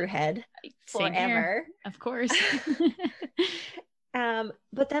I'm a Crue head forever. Of course.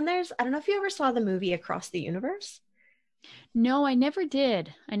 But then I don't know if you ever saw the movie Across the Universe. No, I never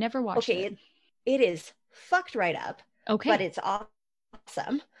did. I never watched it. Okay, it is fucked right up. Okay. But it's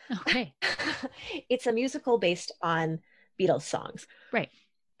awesome. Okay. It's a musical based on Beatles songs. Right.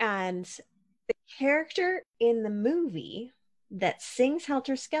 And the character in the movie that sings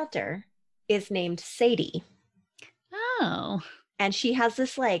Helter Skelter is named Sadie. Oh. And she has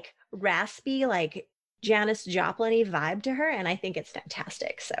this like raspy, like Janis Joplin-y vibe to her, and I think it's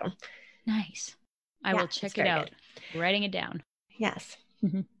fantastic. So nice. I will check it out. Writing it down. Yes.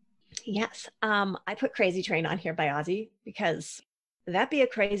 Yes. I put Crazy Train on here by Ozzy because that'd be a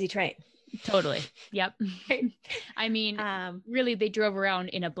crazy train. Totally. Yep. I mean, really, they drove around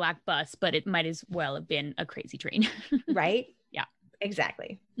in a black bus, but it might as well have been a crazy train. Right? Yeah.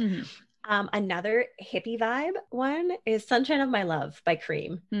 Exactly. Another hippie vibe one is Sunshine of My Love by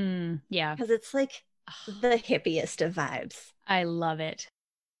Cream. Yeah. Because it's like the hippiest of vibes. I love it.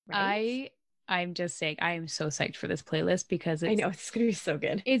 Right? I'm just saying, I am so psyched for this playlist because I know it's gonna be so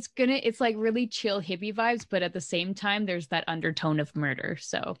good. It's like really chill hippie vibes, but at the same time, there's that undertone of murder.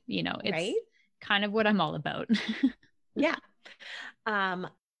 So, it's kind of what I'm all about. Yeah.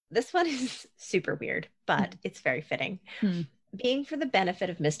 This one is super weird, but it's very fitting. Being for the Benefit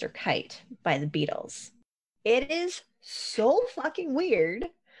of Mr. Kite by the Beatles. It is so fucking weird.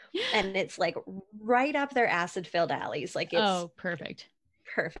 And it's like right up their acid-filled alleys. Like it's perfect.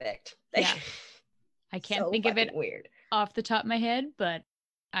 Yeah. I can't think of it weird off the top of my head, but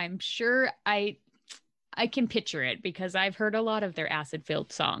I'm sure I can picture it because I've heard a lot of their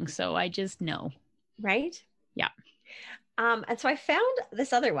acid-filled songs, so I just know. Right? Yeah. And so I found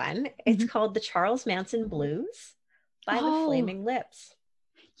this other one. It's called The Charles Manson Blues by the Flaming Lips.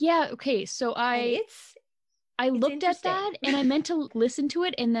 Yeah, okay. So I looked at that and I meant to listen to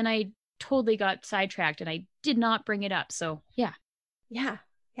it, and then I totally got sidetracked and I did not bring it up. So yeah. Yeah.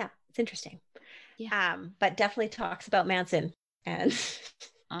 It's interesting. Yeah. But definitely talks about Manson. And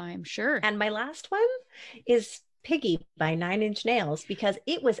I'm sure. And my last one is Piggy by 9 Inch Nails, because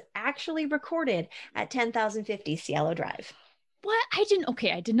it was actually recorded at 10,050 Cielo Drive. What?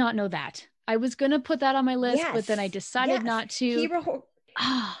 I did not know that. I was going to put that on my list, but then I decided not to.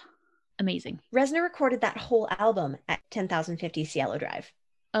 Amazing. Reznor recorded that whole album at 10,050 Cielo Drive.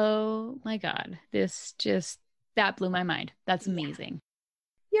 Oh my God. That blew my mind. That's amazing.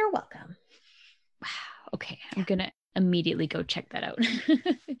 You're welcome. Wow. Okay. I'm going to immediately go check that out.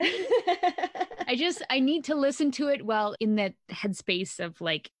 I need to listen to it while in that headspace of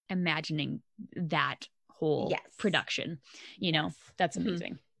like imagining that whole production. That's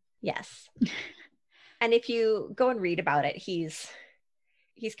amazing. Yes. And if you go and read about it, he's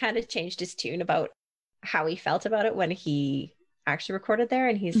kind of changed his tune about how he felt about it when he actually recorded there.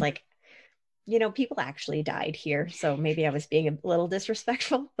 And he's like, people actually died here. So maybe I was being a little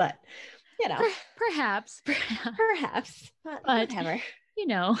disrespectful, but perhaps, but whatever.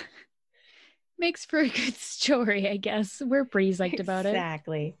 Makes for a good story, I guess. We're pretty psyched about it.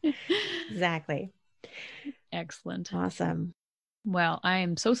 Exactly. Excellent. Awesome. Well, I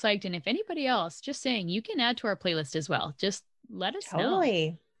am so psyched. And if anybody else, just saying, you can add to our playlist as well. Just let us know.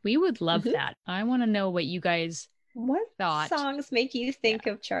 We would love that. I want to know what you guys thought. Songs make you think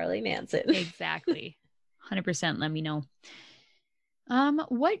of Charlie Manson. Exactly. 100%. Let me know.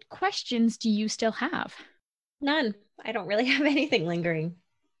 What questions do you still have? None. I don't really have anything lingering.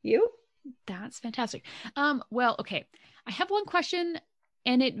 You? That's fantastic. Well, okay. I have one question,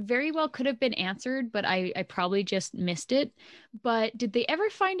 and it very well could have been answered, but I probably just missed it. But did they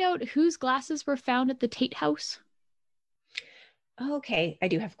ever find out whose glasses were found at the Tate house? Okay, I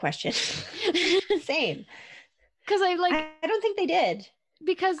do have a question. Same. Because I don't think they did.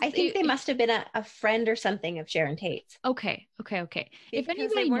 Because I think they must have been a friend or something of Sharon Tate's. Okay. If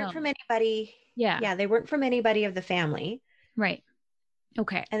anybody they weren't from anybody. Yeah, they weren't from anybody of the family. Right.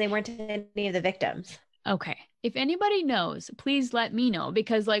 Okay. And they weren't any of the victims. Okay. If anybody knows, please let me know,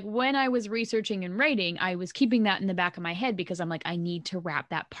 because like when I was researching and writing, I was keeping that in the back of my head because I'm like, I need to wrap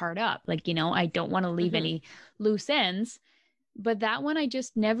that part up. Like, I don't want to leave any loose ends. But that one I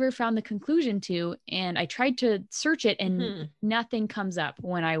just never found the conclusion to, and I tried to search it and nothing comes up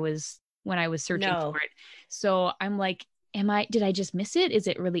when I was searching for it. So I'm like, did I just miss it? Is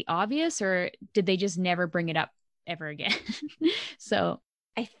it really obvious, or did they just never bring it up ever again? So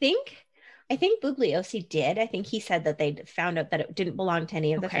I think Bugliosi did. I think he said that they found out that it didn't belong to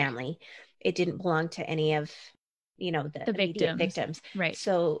any of the family. It didn't belong to any of, the victims. Right.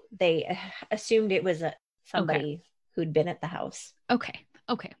 So they assumed it was somebody who'd been at the house. Okay.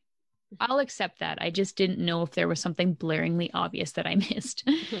 I'll accept that. I just didn't know if there was something blaringly obvious that I missed.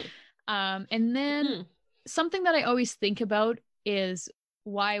 And then something that I always think about is,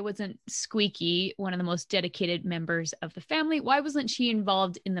 why wasn't Squeaky one of the most dedicated members of the family? Why wasn't she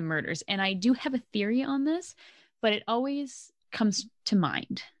involved in the murders? And I do have a theory on this, but it always comes to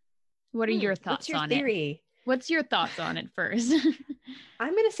mind. What are your thoughts on it? What's your thoughts on it first?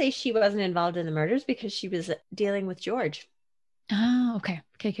 I'm going to say she wasn't involved in the murders because she was dealing with George. Oh, okay.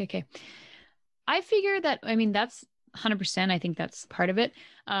 I figure that, that's 100%. I think that's part of it.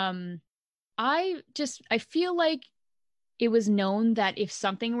 I feel like it was known that if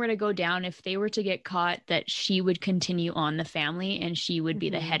something were to go down, if they were to get caught, that she would continue on the family and she would be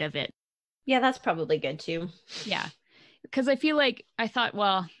the head of it. Yeah, that's probably good too. Yeah. Because I thought,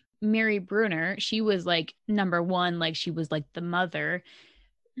 well, Mary Brunner, she was like number one, like she was like the mother.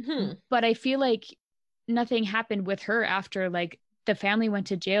 But I feel like nothing happened with her after like the family went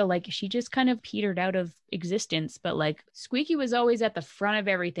to jail. Like she just kind of petered out of existence. But like Squeaky was always at the front of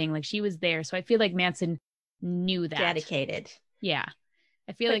everything. Like she was there. So I feel like Manson knew that. Dedicated. Yeah.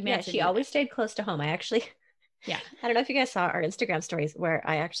 I feel like Manson. Yeah, she always stayed close to home. I don't know if you guys saw our Instagram stories where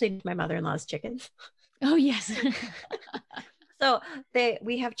I actually did my mother-in-law's chickens. Oh, yes. So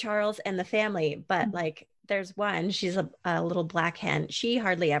we have Charles and the family, but like there's one, she's a little black hen. She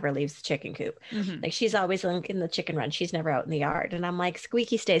hardly ever leaves the chicken coop. Like she's always in the chicken run. She's never out in the yard. And I'm like,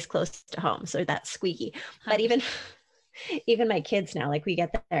 Squeaky stays close to home. So that's Squeaky. But even my kids now, like we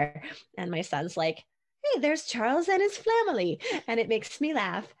get there and my son's like, hey, there's Charles and his family. And it makes me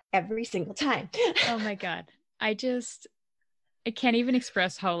laugh every single time. Oh my God. I can't even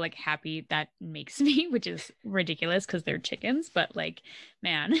express how like happy that makes me, which is ridiculous because they're chickens, but like,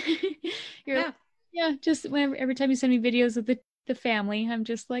 man, just every time you send me videos of the family, I'm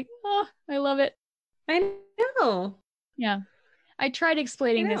just like, oh, I love it. I know. Yeah. I tried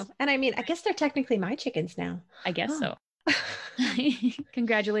explaining this. And I mean, I guess they're technically my chickens now. I guess so.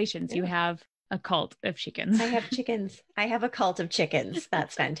 Congratulations. You have a cult of chickens. I have chickens. I have a cult of chickens.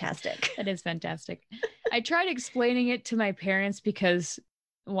 That's fantastic. That is fantastic. I tried explaining it to my parents because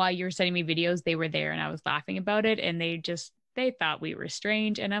while you were sending me videos, they were there and I was laughing about it. And they thought we were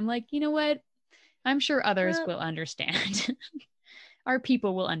strange. And I'm like, you know what? I'm sure others will understand. Our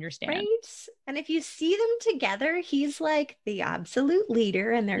people will understand. Right? And if you see them together, he's like the absolute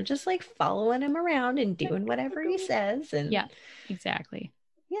leader and they're just like following him around and doing whatever he says. And yeah, exactly.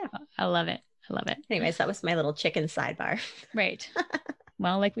 Yeah. I love it. I love it. Anyways, that was my little chicken sidebar. Right.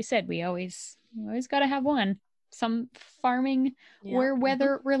 Well, like we said, we always got to have one. Some farming or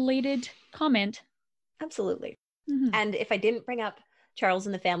weather related comment. Absolutely. Mm-hmm. And if I didn't bring up Charles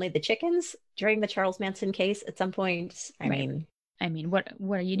and the family, the chickens during the Charles Manson case at some point, I mean, what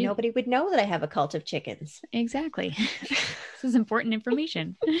are you doing? Nobody would know that I have a cult of chickens. Exactly. This is important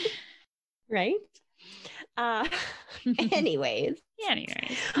information. Right? Anyways,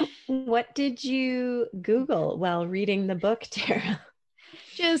 what did you Google while reading the book, Tara?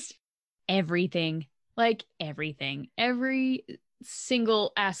 Just everything. Like everything. Every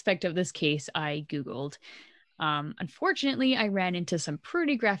single aspect of this case I Googled. Unfortunately, I ran into some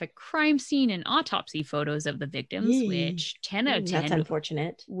pretty graphic crime scene and autopsy photos of the victims, which 10 out of 10 that's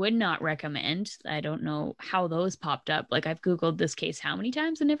unfortunate. Would not recommend. I don't know how those popped up. Like I've Googled this case how many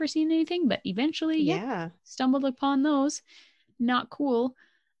times and never seen anything, but eventually stumbled upon those. Not cool.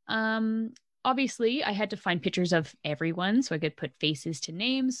 Obviously, I had to find pictures of everyone so I could put faces to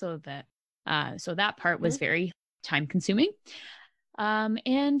names so that part was very time consuming.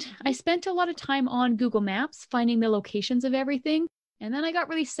 And I spent a lot of time on Google Maps finding the locations of everything. And then I got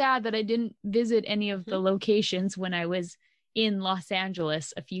really sad that I didn't visit any of the locations when I was in Los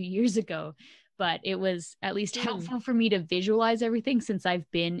Angeles a few years ago. But it was at least helpful for me to visualize everything since I've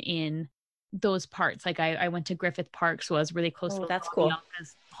been in those parts. Like I went to Griffith Park, so I was really close to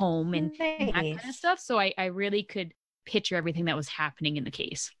Bianca's home and that kind of stuff. So I really could picture everything that was happening in the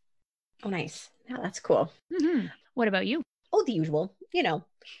case. Oh, nice. Yeah, that's cool. Mm-hmm. What about you? Oh, the usual,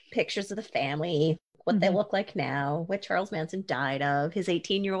 pictures of the family, what they look like now, what Charles Manson died of, his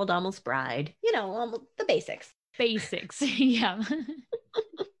 18-year-old almost bride, the basics. Basics. Yeah.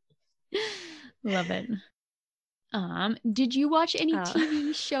 Love it. Did you watch any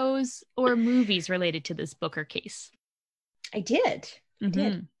TV shows or movies related to this book or case? I did.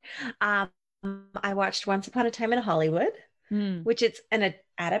 I watched Once Upon a Time in Hollywood, which is an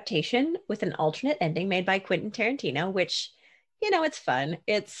adaptation with an alternate ending made by Quentin Tarantino, which, it's fun.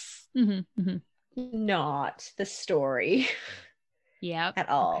 It's not the story at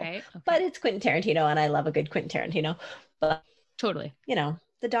all. Okay. But it's Quentin Tarantino, and I love a good Quentin Tarantino. But totally.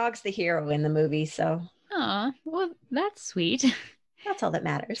 The dog's the hero in the movie, so. Aw, well, that's sweet. That's all that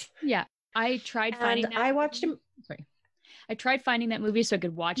matters. Yeah. I tried finding that. I watched him. Sorry. I tried finding that movie so I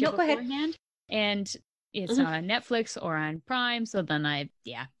could watch it beforehand. And it's on Netflix or on Prime. So then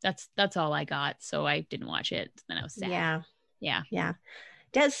that's all I got. So I didn't watch it. Then I was sad. Yeah.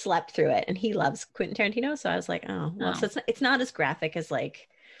 Des slept through it and he loves Quentin Tarantino. So I was like, oh, well, so it's not as graphic as like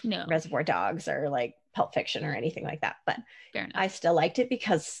Reservoir Dogs or like Pulp Fiction or anything like that. But I still liked it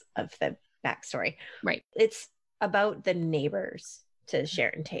because of the backstory. Right. It's about the neighbors to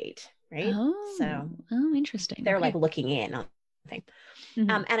Sharon Tate. Right. Oh, interesting. They're like looking in on thing.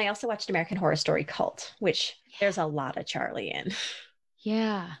 And I also watched American Horror Story Cult, which there's a lot of Charlie in.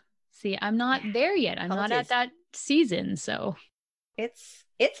 Yeah. See, I'm not there yet. I'm not at that season. So it's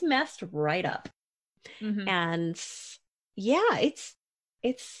messed right up. And it's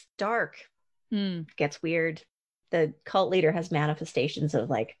dark. Gets weird. The cult leader has manifestations of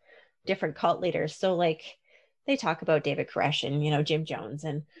like different cult leaders. So like they talk about David Koresh and, Jim Jones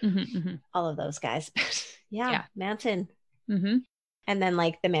and all of those guys. Manson. And then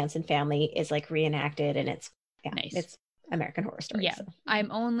like the Manson family is like reenacted and it's nice. It's American Horror Story. Yeah. So. I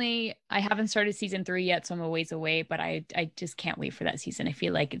haven't started season 3 yet, so I'm a ways away, but I just can't wait for that season. I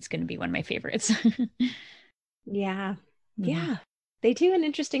feel like it's going to be one of my favorites. Yeah. They do an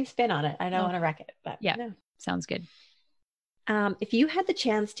interesting spin on it. I don't want to wreck it, but sounds good. If you had the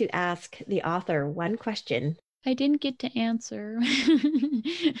chance to ask the author one question. I didn't get to answer.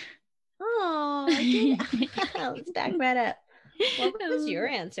 Oh, let's back that up. What was your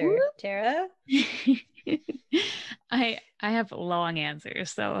answer, Tara? I have long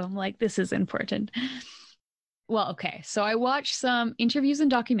answers, so I'm like, this is important. Well, okay. So I watched some interviews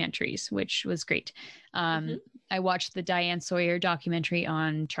and documentaries, which was great. I watched the Diane Sawyer documentary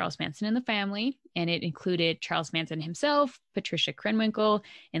on Charles Manson and the family, and it included Charles Manson himself, Patricia Krenwinkel,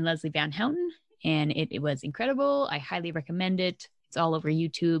 and Leslie Van Houten. And it was incredible. I highly recommend it. It's all over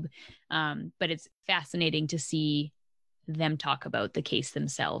YouTube. But it's fascinating to see them talk about the case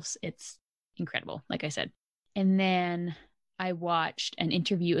themselves. It's incredible, like I said. And then I watched an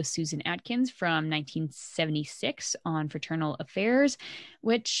interview of Susan Atkins from 1976 on fraternal affairs,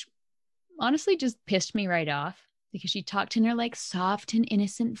 which honestly just pissed me right off because she talked in her like soft and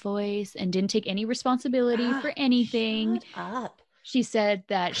innocent voice and didn't take any responsibility for anything. Shut up. She said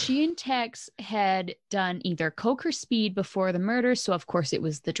that she and Tex had done either coke or speed before the murder, so of course it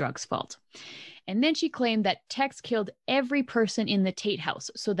was the drug's fault. And then she claimed that Tex killed every person in the Tate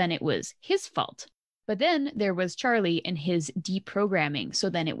house, so then it was his fault. But then there was Charlie and his deprogramming, so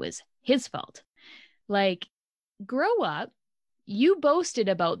then it was his fault. Like, grow up. You boasted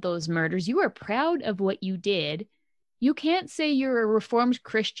about those murders. You are proud of what you did. You can't say you're a reformed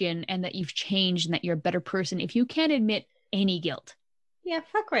Christian and that you've changed and that you're a better person if you can't admit any guilt. Yeah,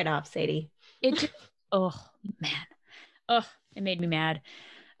 fuck right off, Sadie. It just, oh man. Oh, it made me mad.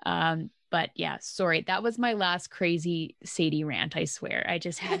 But yeah, sorry. That was my last crazy Sadie rant, I swear. I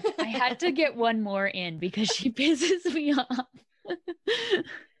had to get one more in because she pisses me off.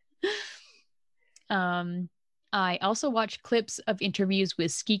 I also watched clips of interviews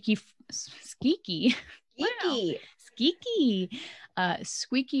with Squeaky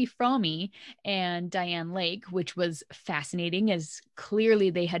Frommie and Diane Lake, which was fascinating as clearly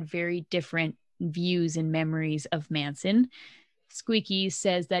they had very different views and memories of Manson. Squeaky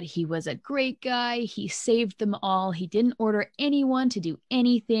says that he was a great guy. He saved them all. He didn't order anyone to do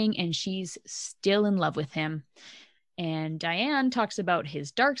anything, and she's still in love with him. And Diane talks about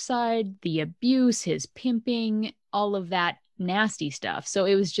his dark side, the abuse, his pimping, all of that nasty stuff. So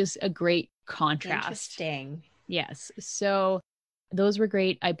it was just a great contrast. Interesting. Yes. So those were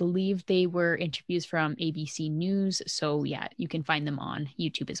great. I believe they were interviews from ABC News. So yeah, you can find them on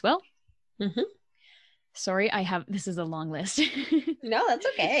YouTube as well. Mm-hmm. Sorry, this is a long list. No, that's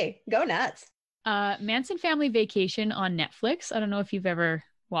okay. Go nuts. Manson Family Vacation on Netflix. I don't know if you've ever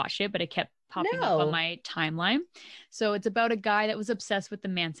watched it, but it kept popping up on my timeline. So it's about a guy that was obsessed with the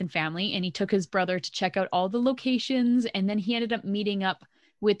Manson family, and he took his brother to check out all the locations, and then he ended up meeting up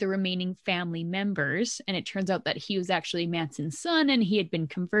with the remaining family members. And it turns out that he was actually Manson's son, and he had been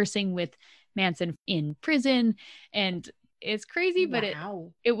conversing with Manson in prison. And it's crazy, but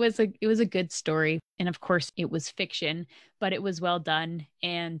it was a good story. And of course it was fiction, but it was well done.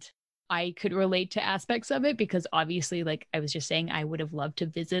 And I could relate to aspects of it because obviously, like I was just saying, I would have loved to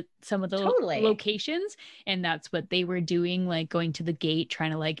visit some of the locations, and that's what they were doing, like going to the gate,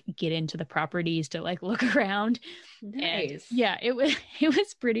 trying to like get into the properties to like look around. Nice. And yeah, it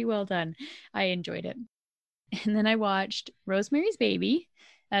was pretty well done. I enjoyed it. And then I watched Rosemary's Baby,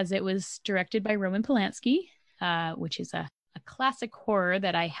 as it was directed by Roman Polanski, which is a classic horror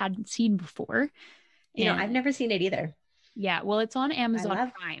that I hadn't seen before. I've never seen it either. Yeah, well, it's on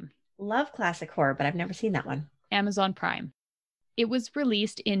Amazon Prime. Love classic horror, but I've never seen that one. Amazon Prime. It was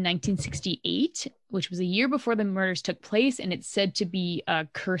released in 1968, which was a year before the murders took place, and it's said to be a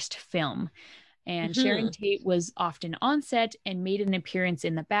cursed film. And Sharon Tate was often on set and made an appearance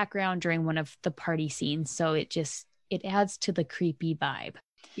in the background during one of the party scenes. So it adds to the creepy vibe.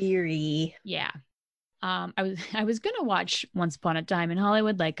 Eerie. Yeah. I was gonna watch Once Upon a Time in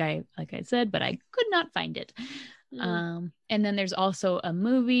Hollywood, like I said, but I could not find it. And then there's also a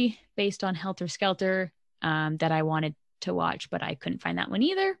movie based on Helter Skelter that I wanted to watch, but I couldn't find that one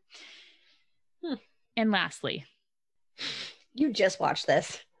either. And lastly, you just watched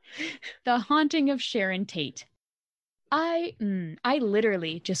this. The Haunting of Sharon Tate. I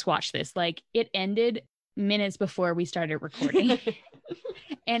literally just watched this. Like, it ended minutes before we started recording.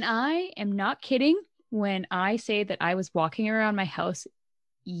 And I am not kidding when I say that I was walking around my house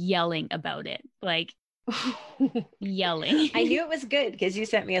yelling about it. Like, yelling. I knew it was good because you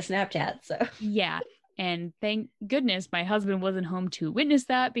sent me a Snapchat. So yeah. And thank goodness my husband wasn't home to witness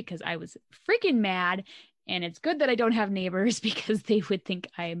that because I was freaking mad. And it's good that I don't have neighbors because they would think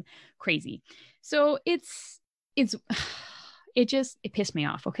I'm crazy. So it pissed me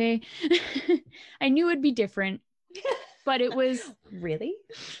off. Okay. I knew it'd be different, but it was really,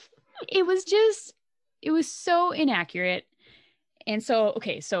 it was so inaccurate. And so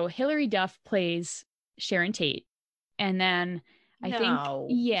Hilary Duff plays Sharon Tate. And then I think,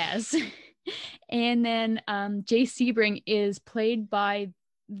 yes. And then Jay Sebring is played by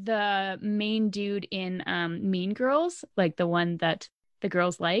the main dude in Mean Girls, like the one that the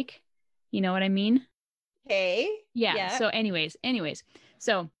girls like. You know what I mean? Okay. Yeah. So anyways.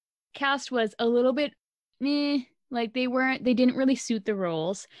 So cast was a little bit like they didn't really suit the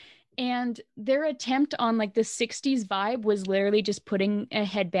roles. And their attempt on like the 60s vibe was literally just putting a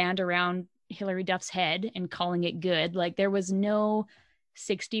headband around Hilary Duff's head and calling it good. Like there was no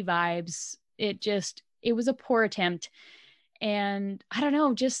 60 vibes. It it was a poor attempt. And I don't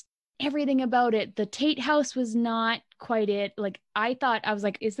know, just everything about it. The Tate house was not quite it. Like I was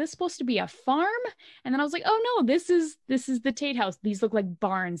like, is this supposed to be a farm? And then I was like, oh no, this is the Tate house. These look like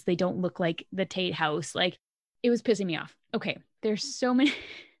barns. They don't look like the Tate house. Like it was pissing me off. Okay, there's so many.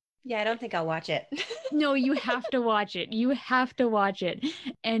 Yeah, I don't think I'll watch it. No, you have to watch it. You have to watch it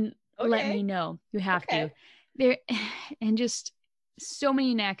and let me know. You have to. There and just so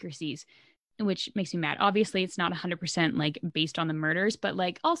many inaccuracies, which makes me mad. Obviously, it's not 100% like based on the murders, but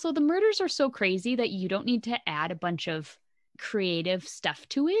like also the murders are so crazy that you don't need to add a bunch of creative stuff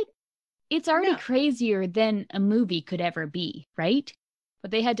to it. It's already crazier than a movie could ever be, right? But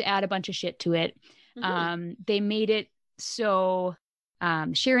they had to add a bunch of shit to it. They made it so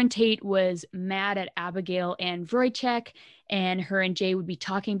Sharon Tate was mad at Abigail and Wojciech, and her and Jay would be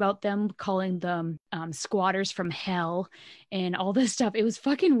talking about them, calling them squatters from hell and all this stuff. It was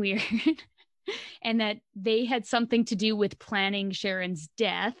fucking weird. And that they had something to do with planning Sharon's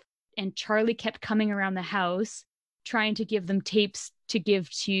death. And Charlie kept coming around the house trying to give them tapes to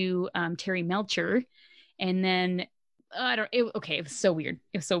give to Terry Melcher. And then, it was so weird.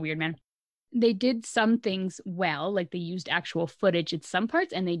 It was so weird, man. They did some things well, like they used actual footage at some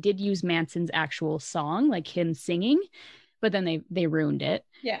parts, and they did use Manson's actual song, like him singing, but then they ruined it.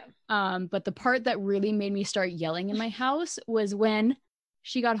 Yeah. But the part that really made me start yelling in my house was when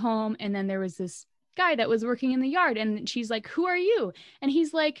she got home and then there was this guy that was working in the yard and she's like, who are you? And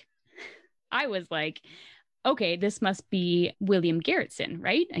he's like, I was like, okay, this must be William Garrettson,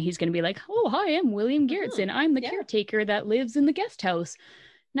 right? And he's going to be like, oh, hi, I'm William Garrettson. I'm the caretaker that lives in the guest house.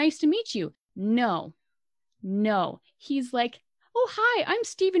 Nice to meet you. No. He's like, oh, hi, I'm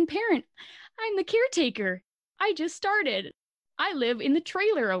Stephen Parent. I'm the caretaker. I just started. I live in the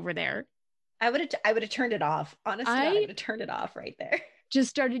trailer over there. I would have turned it off. Honestly, I would have turned it off right there. Just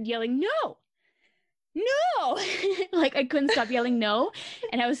started yelling, no. Like I couldn't stop yelling no.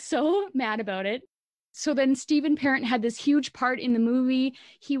 And I was so mad about it. So then Stephen Parent had this huge part in the movie.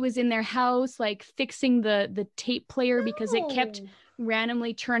 He was in their house, like fixing the tape player because it kept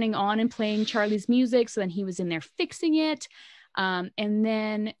randomly turning on and playing Charlie's music. So then he was in there fixing it. And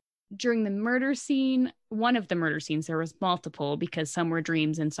then during the murder scene, one of the murder scenes, there was multiple because some were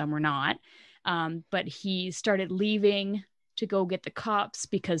dreams and some were not. But he started leaving to go get the cops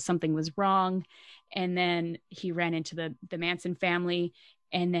because something was wrong. And then he ran into the Manson family.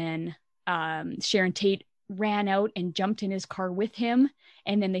 And then Sharon Tate ran out and jumped in his car with him.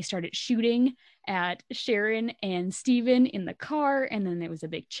 And then they started shooting at Sharon and Steven in the car. And then there was a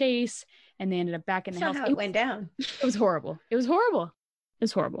big chase. And they ended up back in the house. How it went down. It was horrible.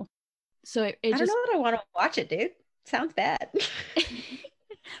 So it I don't know that I want to watch it, dude. Sounds bad.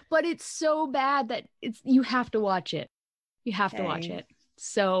 But it's so bad that you have to watch it. You have to watch it.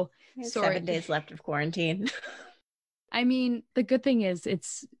 So 7 days left of quarantine. I mean, the good thing is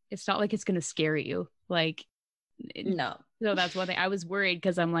it's not like it's going to scare you. Like, no. So that's one thing. I was worried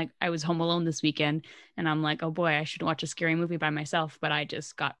because I'm like, I was home alone this weekend and I'm like, oh boy, I shouldn't watch a scary movie by myself. But I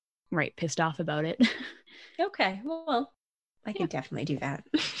just got pissed off about it. Okay. Well, I can definitely do that.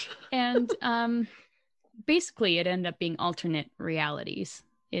 And basically it ended up being alternate realities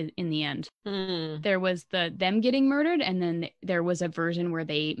in the end. There was them getting murdered, and then there was a version where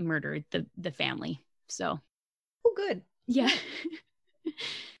they murdered the family. So good. Yeah.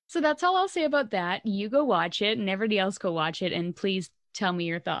 So that's all I'll say about that. You go watch it and everybody else go watch it, and please tell me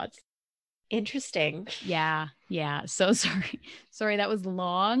your thoughts. Interesting. Yeah. So sorry that was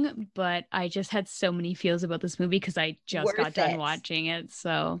long, but I just had so many feels about this movie because I just got done watching it.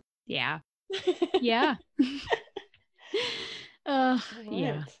 So yeah. Yeah.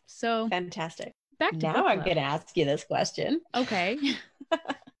 Yeah. So fantastic. Back to now I'm going to ask you this question. Okay.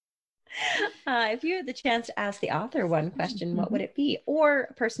 If you had the chance to ask the author one question, what would it be? Or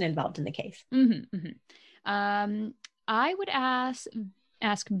a person involved in the case? I would ask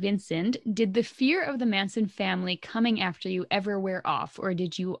Vincent, did the fear of the Manson family coming after you ever wear off? Or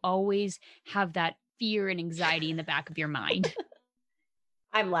did you always have that fear and anxiety in the back of your mind?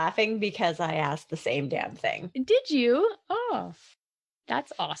 I'm laughing because I asked the same damn thing. Did you? Oh,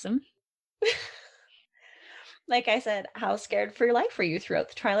 that's awesome. Like I said, how scared for your life were you throughout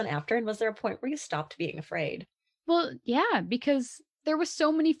the trial and after? And was there a point where you stopped being afraid? Well, yeah, because there were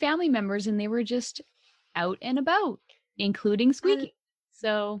so many family members and they were just out and about, including Squeaky.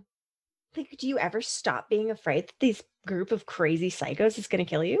 So, like, do you ever stop being afraid that these group of crazy psychos is going to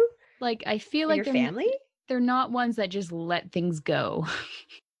kill you? Like, I feel like your family? They're not ones that just let things go.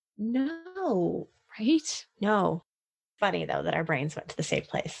 No. Right? No. Funny, though, that our brains went to the same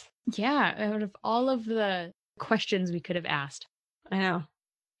place. Yeah, out of all of the questions we could have asked. I know.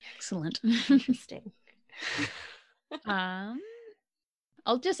 Excellent. Interesting.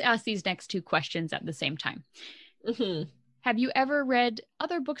 I'll just ask these next two questions at the same time. Mm-hmm. Have you ever read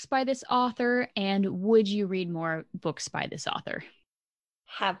other books by this author, and would you read more books by this author?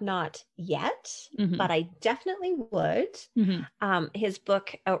 Have not yet, but I definitely would. His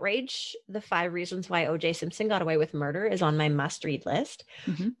book, Outrage, The 5 Reasons Why O.J. Simpson Got Away with Murder, is on my must-read list.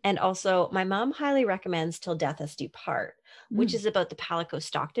 And also, my mom highly recommends Till Death Us Do Part, which is about the Palico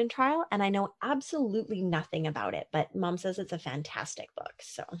Stockton trial. And I know absolutely nothing about it, but mom says it's a fantastic book.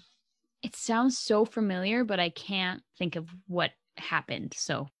 So it sounds so familiar, but I can't think of what happened.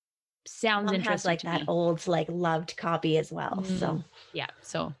 So sounds mom interesting has like to that me. old like loved copy as well. So yeah,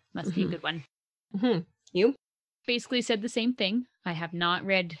 so must be a good one. You basically said the same thing. I have not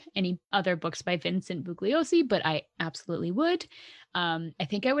read any other books by Vincent Bugliosi, but I absolutely would. I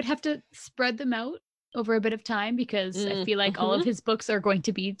think I would have to spread them out over a bit of time because I feel like all of his books are going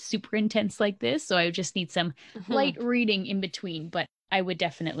to be super intense like this. So I would just need some light reading in between, but I would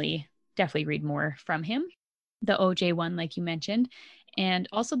definitely read more from him. The OJ one, like you mentioned, and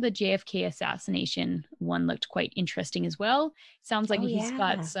also the JFK assassination one looked quite interesting as well. Sounds like he's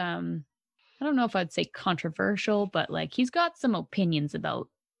got some, I don't know if I'd say controversial, but like he's got some opinions about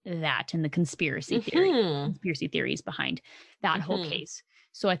that and the conspiracy theories behind that whole case.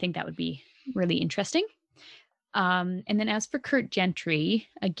 So I think that would be really interesting. And then as for Curt Gentry,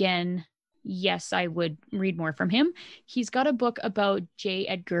 again, yes, I would read more from him. He's got a book about J.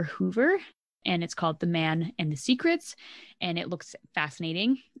 Edgar Hoover, and it's called The Man and the Secrets, and it looks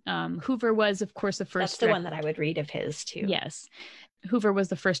fascinating. Hoover was, of course, the first. That's the one that I would read of his too. Yes. Hoover was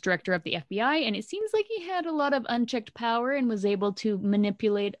the first director of the FBI, and it seems like he had a lot of unchecked power and was able to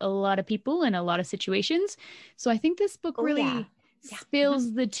manipulate a lot of people in a lot of situations. So I think this book really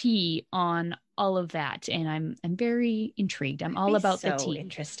spills the tea on all of that, and I'm very intrigued. I'm all about the tea.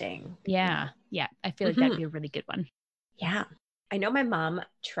 Interesting. Yeah. I feel like that'd be a really good one. Yeah. I know my mom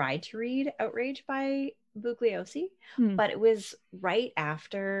tried to read Outrage by Bugliosi, but it was right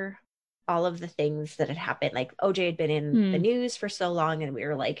after all of the things that had happened. Like OJ had been in the news for so long and we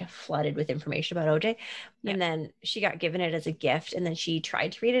were like flooded with information about OJ. And then she got given it as a gift and then she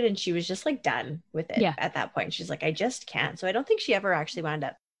tried to read it and she was just like done with it at that point. She's like, I just can't. So I don't think she ever actually wound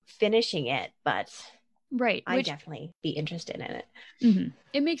up finishing it, but I'd definitely be interested in it.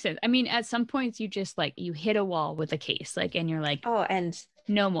 It makes sense. I mean, at some points you just like, you hit a wall with a case, like, and you're like, oh, and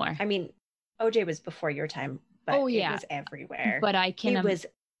no more. I mean, OJ was before your time, but it was everywhere. But I can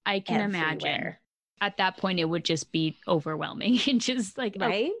imagine at that point it would just be overwhelming and just like,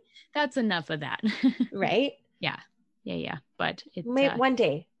 oh, that's enough of that. Right? Yeah. But it's one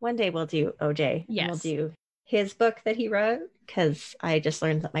day we'll do OJ. Yes. We'll do his book that he wrote, because I just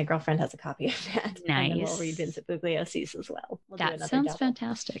learned that my girlfriend has a copy of that. Nice. And then we'll read Vincent Bugliosi's as well. That sounds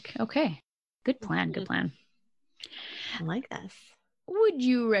fantastic. Okay. Good plan. I like this. Would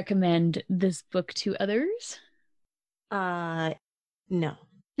you recommend this book to others? No. No.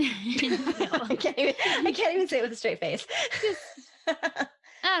 I can't even say it with a straight face.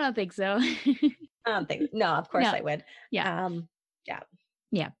 I don't think so. No, of course I would. Yeah.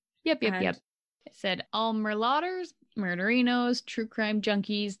 Yep. It said all murlotters, murderinos, true crime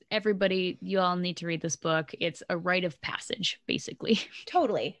junkies, everybody, you all need to read this book. It's a rite of passage, basically.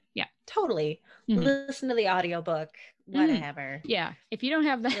 Totally. Yeah. Totally. Listen to the audiobook, whatever. Yeah. If you don't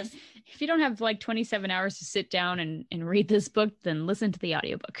have that, if you don't have like 27 hours to sit down and read this book, then listen to the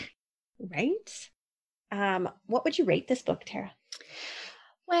audiobook. Right. What would you rate this book, Tara?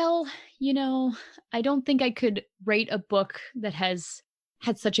 Well, I don't think I could rate a book that has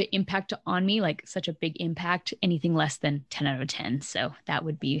had such an impact on me, like such a big impact, anything less than 10 out of 10. So that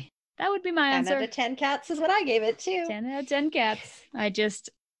would be my answer. 10 out of 10 cats is what I gave it too. 10 out of 10 cats. I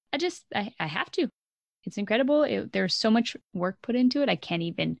have to. It's incredible. There's so much work put into it. I can't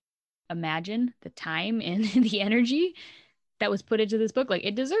even imagine the time and the energy that was put into this book. Like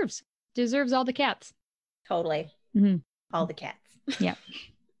it deserves all the cats. Totally. All the cats. Yeah.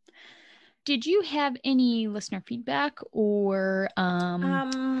 Did you have any listener feedback or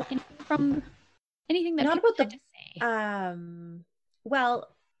from anything that not about had to say?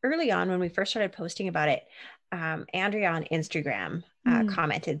 Well, early on when we first started posting about it, Andrea on Instagram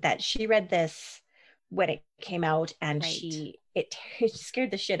commented that she read this when it came out and it scared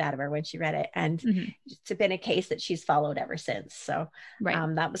the shit out of her when she read it, and it's been a case that she's followed ever since. So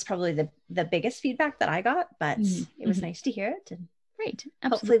that was probably the biggest feedback that I got, but it was nice to hear it. And right. Absolutely.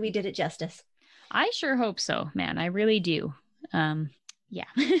 Hopefully we did it justice. I sure hope so, man. I really do. Yeah.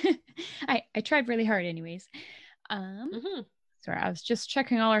 I tried really hard anyways. Sorry, I was just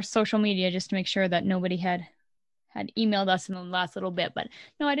checking all our social media just to make sure that nobody had emailed us in the last little bit, but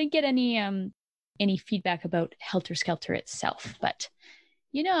no, I didn't get any any feedback about Helter Skelter itself. But,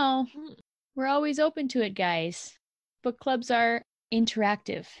 you know, we're always open to it, guys. Book clubs are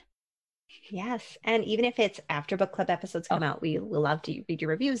interactive. Yes. And even if it's after book club episodes come out, we will love to read your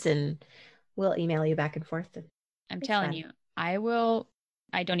reviews and we'll email you back and forth. I'm telling you, I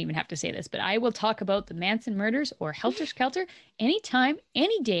don't even have to say this, but I will talk about the Manson murders or Helter Skelter anytime,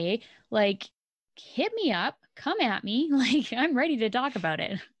 any day. Like, hit me up, come at me. Like, I'm ready to talk about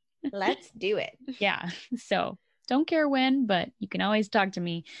it. Let's do it. Yeah. So don't care when, but you can always talk to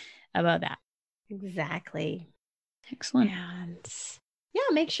me about that. Exactly. Excellent. And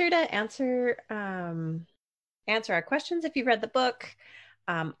yeah, make sure to answer our questions if you've read the book.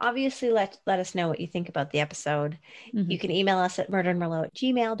 Obviously, let us know what you think about the episode. You can email us at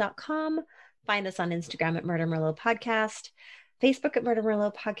murderandmerlot@gmail.com. Find us on Instagram at Murder Merlot Podcast, Facebook at Murder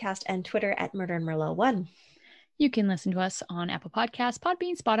Merlot Podcast, and Twitter at Murder and Merlot 1. You can listen to us on Apple Podcasts,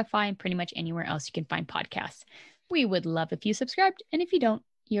 Podbean, Spotify, and pretty much anywhere else you can find podcasts. We would love if you subscribed, and if you don't,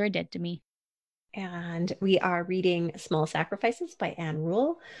 you're dead to me. And we are reading Small Sacrifices by Anne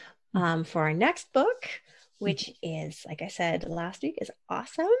Rule for our next book, which is, like I said last week, is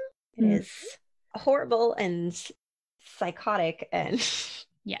awesome. It is horrible and psychotic and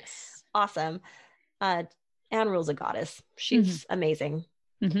awesome. Anne Rule's a goddess. She's amazing.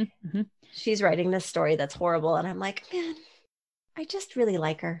 She's writing this story that's horrible, and I'm like, man, I just really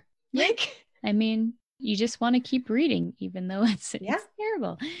like her. Like, I mean, you just want to keep reading, even though it's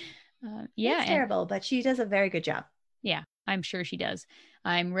terrible. It's terrible, but she does a very good job. Yeah, I'm sure she does.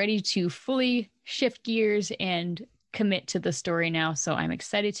 I'm ready to fully shift gears and commit to the story now, so I'm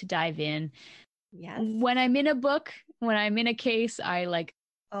excited to dive in. Yes. When I'm in a book, when I'm in a case, I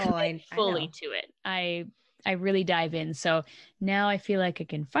commit fully to it. I really dive in. So now I feel like I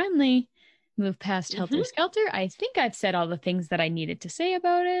can finally move past Helter Skelter. I think I've said all the things that I needed to say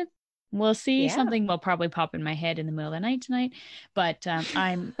about it. We'll see. Something will probably pop in my head in the middle of the night tonight. But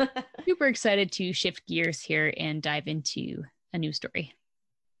I'm super excited to shift gears here and dive into a new story.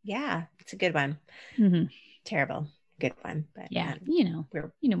 Yeah, it's a good one. Terrible. Good one. But yeah,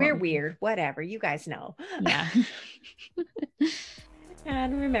 we're weird. Whatever. You guys know. Yeah.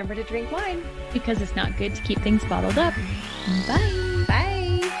 And remember to drink wine. Because it's not good to keep things bottled up. Bye. Bye.